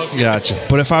 gotcha.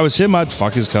 But if I was him, I'd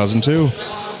fuck his cousin too.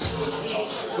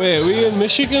 Wait, are we in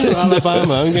Michigan or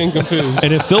Alabama? I'm getting confused.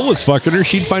 And if Phil was fucking her,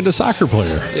 she'd find a soccer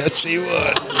player. Yes, she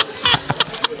would.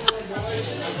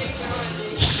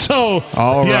 So,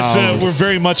 All yes, around. we're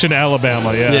very much in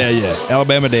Alabama, yeah. Yeah.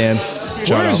 Alabama Dan.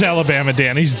 Where is Alabama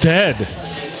Dan? He's dead.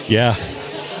 Yeah.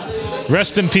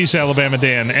 Rest in peace, Alabama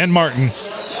Dan and Martin.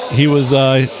 He was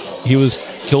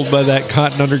killed by that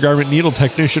cotton undergarment needle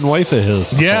technician wife of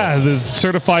his. Yeah, the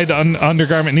certified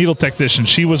undergarment needle technician.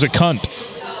 She was a cunt.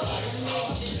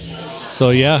 So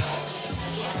yeah.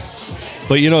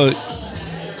 But you know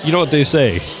what they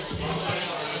say.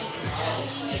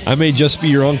 I may just be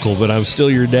your uncle, but I'm still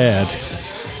your dad.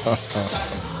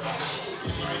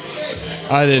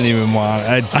 I didn't even want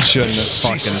it. I shouldn't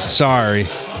have fucking. Sorry.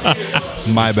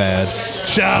 My bad.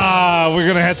 We're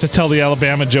going to have to tell the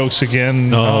Alabama jokes again.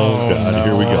 Oh, God,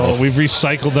 here we go. We've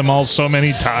recycled them all so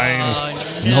many times.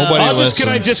 Nobody Can I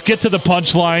listens. just get to the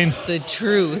punchline? The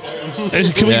truth.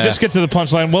 Can we Yeah. just get to the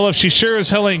punchline? Well, if she sure as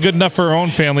hell ain't good enough for her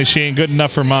own family, she ain't good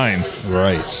enough for mine.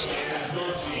 Right.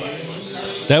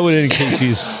 That would indicate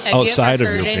she's Have outside you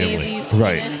of ever your heard any of family, these?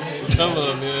 Right. Some of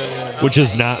them, yeah. which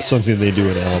is not something they do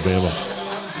in Alabama.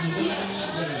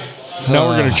 Now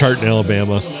we're going to chart in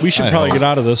Alabama. We should I probably hope. get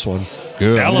out of this one.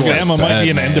 Good. Alabama might Bad, be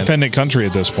an man. independent country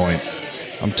at this point.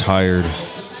 I'm tired.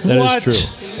 That is What? true.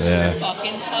 Yeah.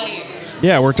 Fucking tired.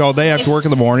 Yeah, I worked all day after work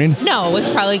in the morning. No, it's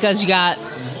probably because you got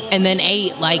and then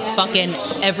ate like fucking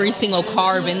every single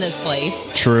carb in this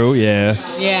place. True, yeah.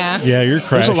 Yeah. Yeah, you're There's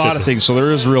crashing. a lot of things. So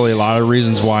there is really a lot of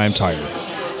reasons why I'm tired.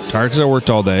 Tired because I worked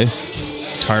all day.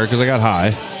 Tired because I got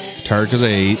high. Tired because I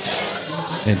ate.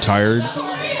 And tired.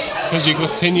 Because you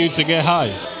continue to get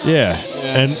high. Yeah.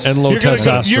 And low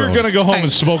testosterone. You're gonna go home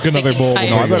and smoke another bowl. Sick and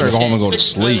No, I tired. better go home and go to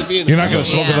sleep. You're not gonna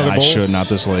smoke Yeah. another I bowl. should, not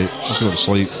this late. I should go to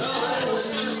sleep.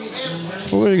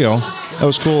 Well, there you go. That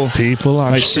was cool. People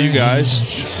are Nice to see you guys.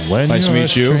 When Nice to you're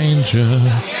meet a you. stranger.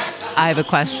 I have a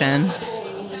question.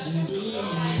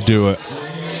 Do it.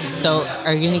 So,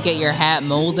 are you going to get your hat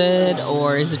molded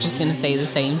or is it just going to stay the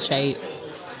same shape?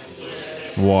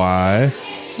 Why?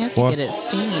 You have to What? get it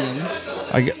steamed.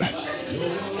 I get.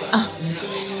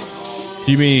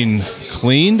 You mean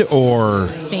cleaned or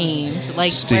Steamed.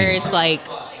 Like Steamed. where it's like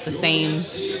the same.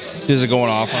 is it going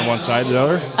off on one side or the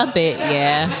other? A bit,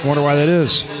 yeah. I wonder why that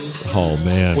is. Oh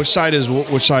man. Which side's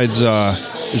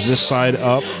is this side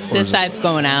up? Or This is side's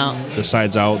going out. this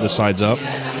side's out, this side's up?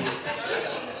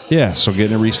 Yeah, so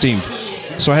getting it re-steamed.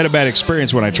 So I had a bad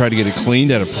experience when I tried to get it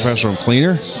cleaned at a professional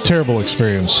cleaner. Terrible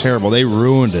experience. Terrible. They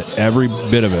ruined it, every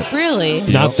bit of it. Really?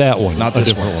 Not that one. Not a this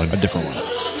different one. A different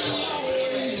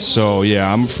one. So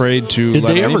yeah, I'm afraid to Did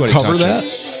let they ever anybody cover touch that?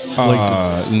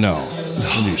 it. No.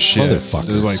 They do shit.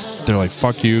 Motherfuckers. They're like,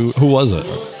 fuck you. Who was it?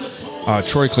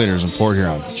 Troy Cleaners in Port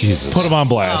Huron. Jesus. Put them on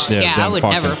blast. Yeah, Yeah, I them would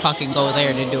fucking- never fucking go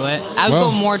there to do it. I would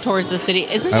Well, go more towards the city.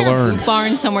 Isn't I there a learned. food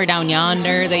barn somewhere down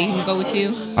yonder that you can go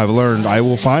to? I've learned I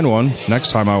will find one.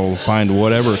 Next time I will find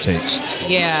whatever it takes.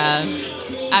 Yeah.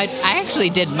 I actually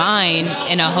did mine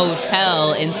in a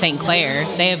hotel in St. Clair.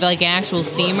 They have like an actual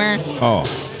steamer. Oh.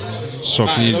 So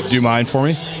can you do mine for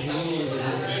me?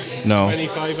 No.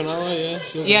 25 an hour, yeah.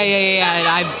 Sure.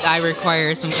 Yeah. I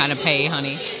require some kind of pay,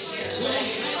 honey.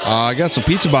 I got some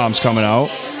pizza bombs coming out.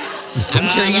 I'm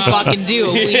sure you fucking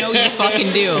do. We know you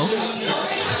fucking do.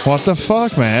 What the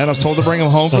fuck, man? I was told to bring them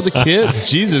home for the kids.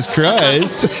 Jesus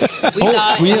Christ. We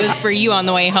thought it was for you on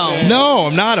the way home. No,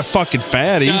 I'm not a fucking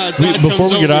fatty. Before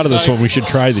we get out of this one, we should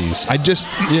try these.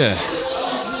 Yeah.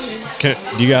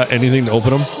 You got anything to open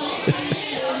them?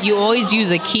 You always use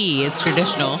a key. It's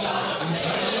traditional.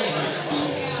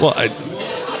 Well,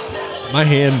 my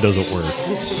hand doesn't work.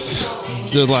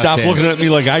 There's lots Stop of looking at me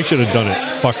like I should have done it,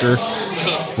 fucker.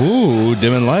 Ooh,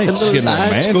 dimming lights. And the Getting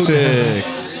lights go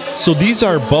romantic. So these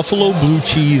are buffalo blue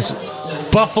cheese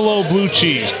Buffalo blue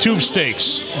cheese, tube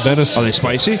steaks. venison. Are they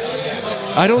spicy?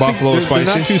 I don't Buffalo think they're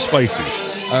spicy? not too spicy.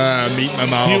 Meat in my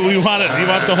mouth. You want it? You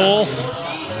want the whole?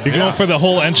 You're going for the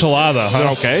whole enchilada, Is that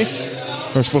huh?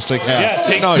 okay? We're supposed to take half. Yeah,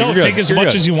 take, No, no, you're good. take as You're much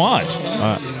good. as you want.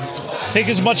 Take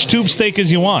as much tube steak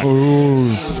as you want.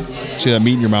 Ooh. See that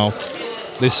meat in your mouth?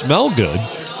 They smell good.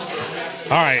 All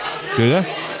right. Do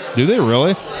they? Do they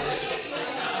really?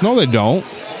 No, they don't.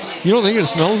 You don't think it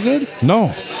smells good?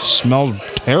 No. Smells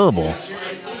terrible.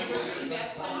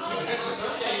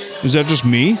 Is that just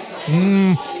me?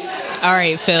 All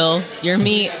right, Phil. Your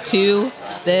meat 2,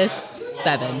 this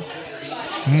 7.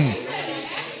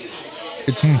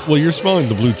 Well, you're smelling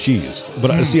the blue cheese,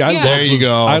 but see, I Yeah. love There you blue-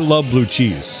 go. I love blue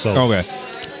cheese. So Okay.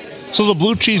 So the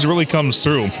blue cheese really comes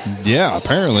through. Yeah,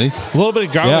 apparently. A little bit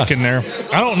of garlic Yeah. in there.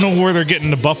 I don't know where they're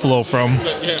getting the buffalo from.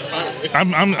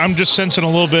 I'm just sensing a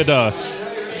little bit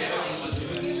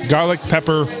garlic,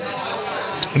 pepper,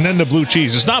 and then the blue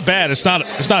cheese. It's not bad. It's not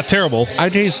terrible. I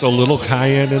taste a little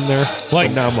cayenne in there,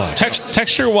 Like but not much.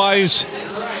 Texture wise,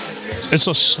 it's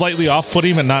a slightly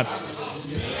off-putting, but not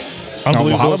A lot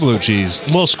unbelievable. of blue cheese. A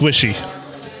little squishy.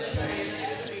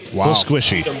 A Wow. little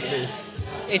squishy.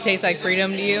 It tastes like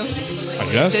freedom to you? I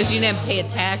guess. Because you didn't pay a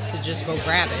tax to just go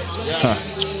grab it. Huh.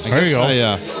 There you go.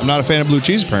 I'm not a fan of blue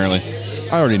cheese, apparently.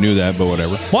 I already knew that, but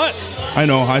whatever. What? I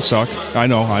know. I suck. I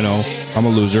know. I'm a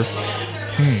loser.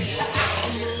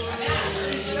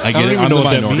 I I get don't it. even I'm know the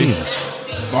what that minority. means.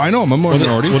 I know. I'm a What,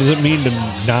 minority. what does it mean to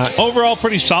not? Overall,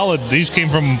 pretty solid. These came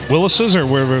from Willis's or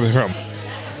wherever they're from.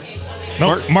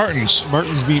 No, Martin's.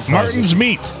 Martin's meat. Martin's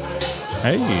meat.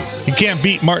 Hey. You can't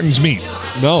beat Martin's meat.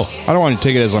 No. I don't want to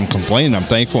take it as I'm complaining. I'm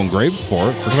thankful and grateful for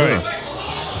it, for sure. Right.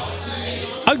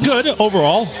 Good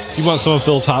overall. You want some of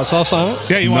Phil's hot sauce on it?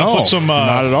 Yeah, you want No, to put some?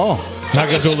 not at all. Not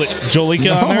got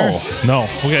Jolika on there? No.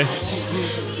 Okay.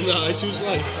 No, I choose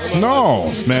life.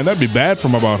 No, man, that'd be bad for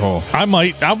my butthole. I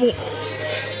might. I won't.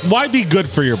 Why be good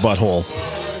for your butthole?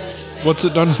 What's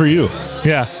it done for you?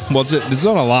 Yeah. Well, it's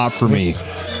done a lot for me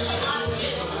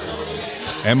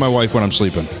and my wife when I'm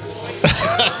sleeping.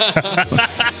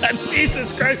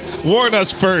 Jesus Christ. Warn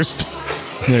us first.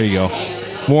 There you go.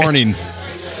 Warning.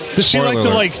 Does she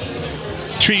Spoiler like to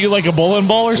alert. treat you like a bowling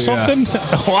ball or something?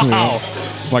 Wow.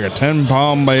 Like a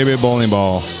 10-pound baby bowling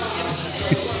ball.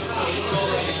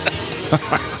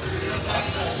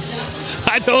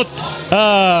 I don't.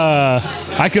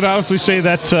 I can honestly say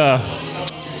that's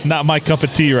not my cup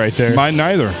of tea right there. Mine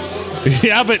neither.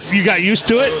 Yeah, but you got used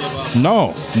to it,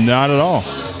 No, not at all.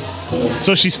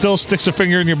 so she still sticks a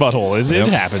finger in your butthole. It Yep.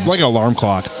 happens. Like an alarm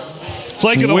clock. It's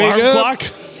like an Wake alarm up. clock.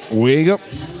 Wake up.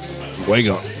 Wake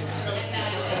up.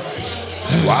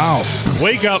 Wow.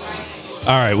 Wake up. All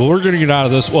right. Well, we're going to get out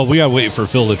of this. Well, we got to wait for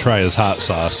Phil to try his hot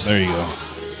sauce. There you go.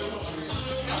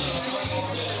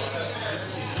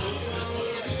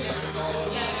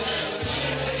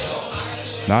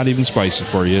 Not even spicy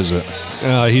for you, is it?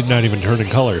 He's not even turning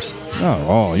colors.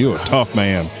 Oh, you a tough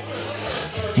man.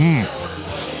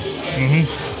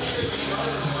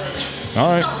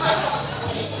 All right.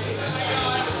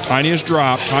 Tiniest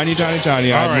drop. Tiny.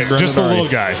 All right, just the little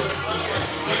guy.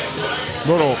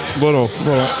 Little.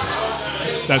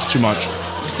 That's too much.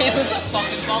 It was a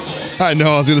fucking bubble. I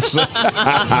know, I was going to say.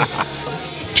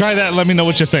 Try that and let me know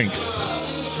what you think.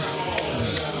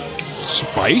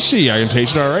 Spicy. I can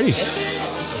taste it already.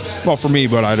 Well, for me,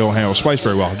 but I don't handle spice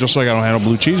very well. Just like I don't handle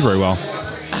blue cheese very well.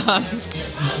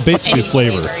 Basically Any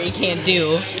flavor. You can't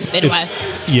do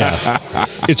Midwest. Yeah.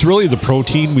 It's really the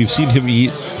protein. We've seen him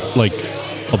eat like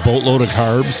a boatload of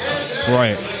carbs.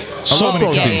 Right. So I love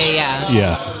many proteins. Yeah.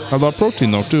 Yeah. I love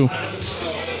protein, though, too.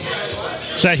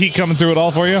 Is that heat coming through it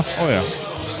all for you? Oh, yeah.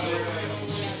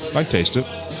 I taste it.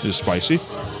 It's spicy.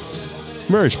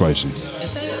 Very spicy.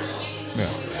 Is it? Yeah.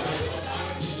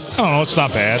 I don't know. It's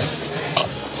not bad.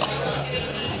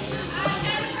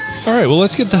 All right. Well,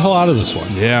 let's get the hell out of this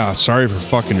one. Yeah, sorry for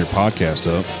fucking your podcast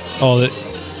up. Oh,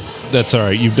 that's all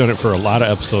right. You've done it for a lot of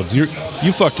episodes. You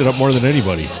fucked it up more than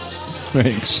anybody.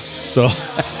 Thanks. So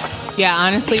Yeah,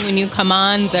 honestly, when you come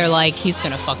on, they're like, he's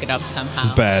going to fuck it up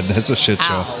somehow. Bad. That's a shit show.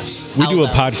 How? we do a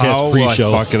though? podcast How will I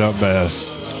pre-show. fuck it up bad?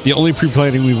 The only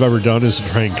pre-planning we've ever done is to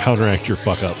try and counteract your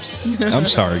fuck-ups. I'm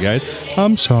sorry, guys.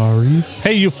 I'm sorry.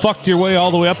 Hey, you fucked your way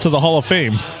all the way up to the Hall of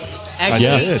Fame.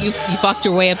 Actually, did. you fucked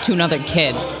your way up to another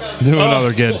kid. Do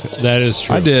another kid. That is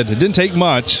true. I did. It didn't take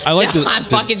much. I like I'm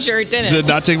fucking sure it didn't. Did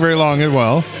not take very long as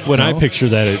well. when I No. picture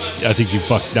that. I think you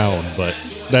fucked down, but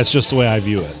that's just the way I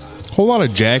view it. Whole lot of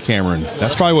jackhammering.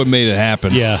 That's probably what made it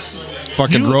happen. Yeah.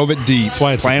 Fucking drove it deep.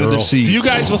 why it's a Planted the girl. seed. You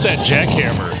guys with that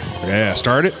jackhammer. Yeah,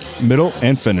 start it, middle,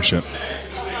 and finish it.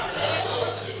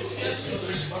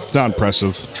 It's not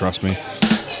impressive. Trust me.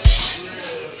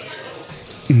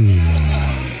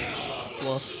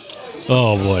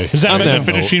 Oh boy. Has that On been the note,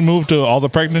 finishing move to all the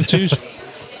pregnancies?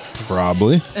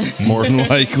 Probably. More than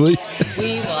likely.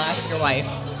 We will ask your wife.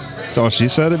 So she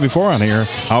said it before on here.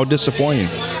 How disappointing.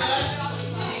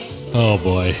 Oh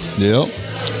boy. Yep.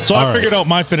 So All I right. figured out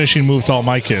my finishing move to all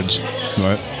my kids.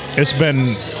 Right. It's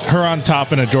been her on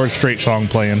top and a George Strait song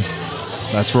playing.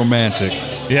 That's romantic.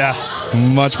 Yeah.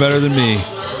 Much better than me.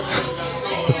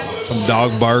 Some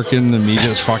dog barking and me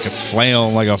just fucking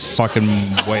flailing like a fucking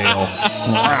whale.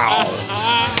 Wow.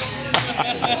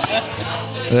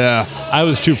 Yeah, I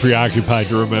was too preoccupied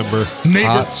to remember.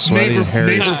 Hot, sweaty,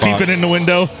 hairy neighbor fuck. peeping in the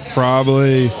window.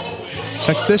 probably.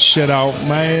 Check this shit out,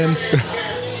 man.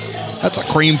 That's a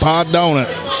cream pot donut.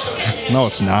 No,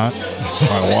 it's not.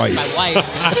 My wife. My wife.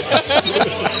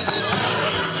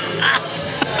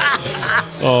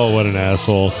 Oh, what an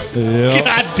asshole. Yep.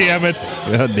 God damn it.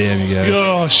 God damn you guys.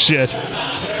 Oh, shit.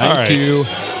 All right. you.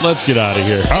 Let's get out of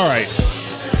here. All right.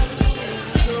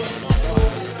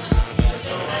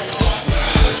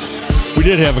 We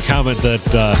did have a comment that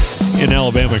in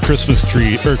Alabama, Christmas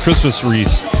tree or Christmas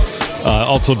wreaths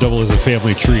also double as a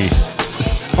family tree.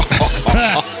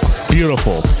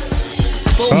 Beautiful.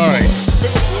 All right.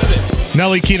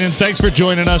 Nellie Keenan, thanks for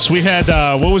joining us. We had,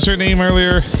 what was her name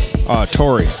earlier?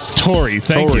 Tori. Tori.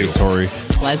 Thank you. Tori.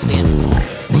 Lesbian.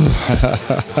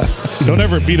 Don't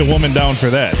ever beat a woman down for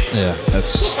that. Yeah,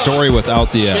 that's Story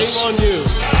without the S. Shame on you. You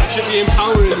should be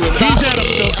empowering women. He's Adam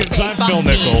Filkins. I'm Phil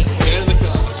Nickel.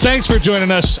 Thanks for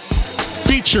joining us,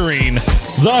 featuring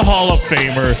the Hall of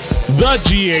Famer, the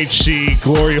GHC,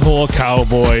 Glory Hole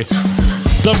Cowboy,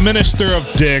 the Minister of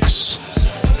Dicks,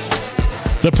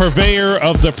 the purveyor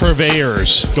of the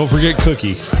purveyors, Don't forget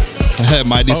Cookie.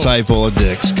 My disciple of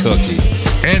Dick's Cookie.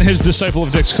 and his disciple of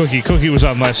Dicks, Cookie. Cookie was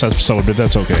on last episode, but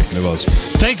that's okay. It was.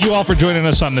 Thank you all for joining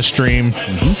us on the stream.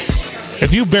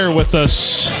 If you bear with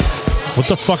us, what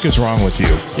the fuck is wrong with you?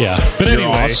 Yeah. But You're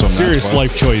anyway, awesome. Serious That's why.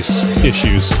 life choice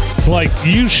issues. like,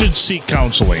 you should seek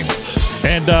counseling.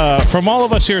 And from all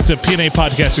of us here at the P&A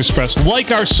Podcast Express, like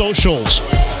our socials.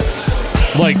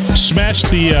 Like, smash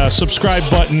the subscribe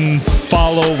button,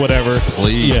 follow, whatever.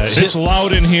 Please. Yeah. It's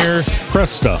loud in here.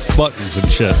 Press stuff, buttons and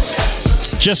shit.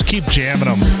 Just keep jamming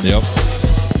them. Yep.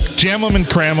 Jam them and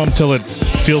cram them till it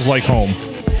feels like home.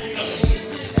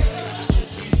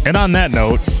 And on that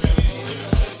note,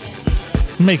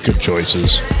 make good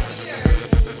choices.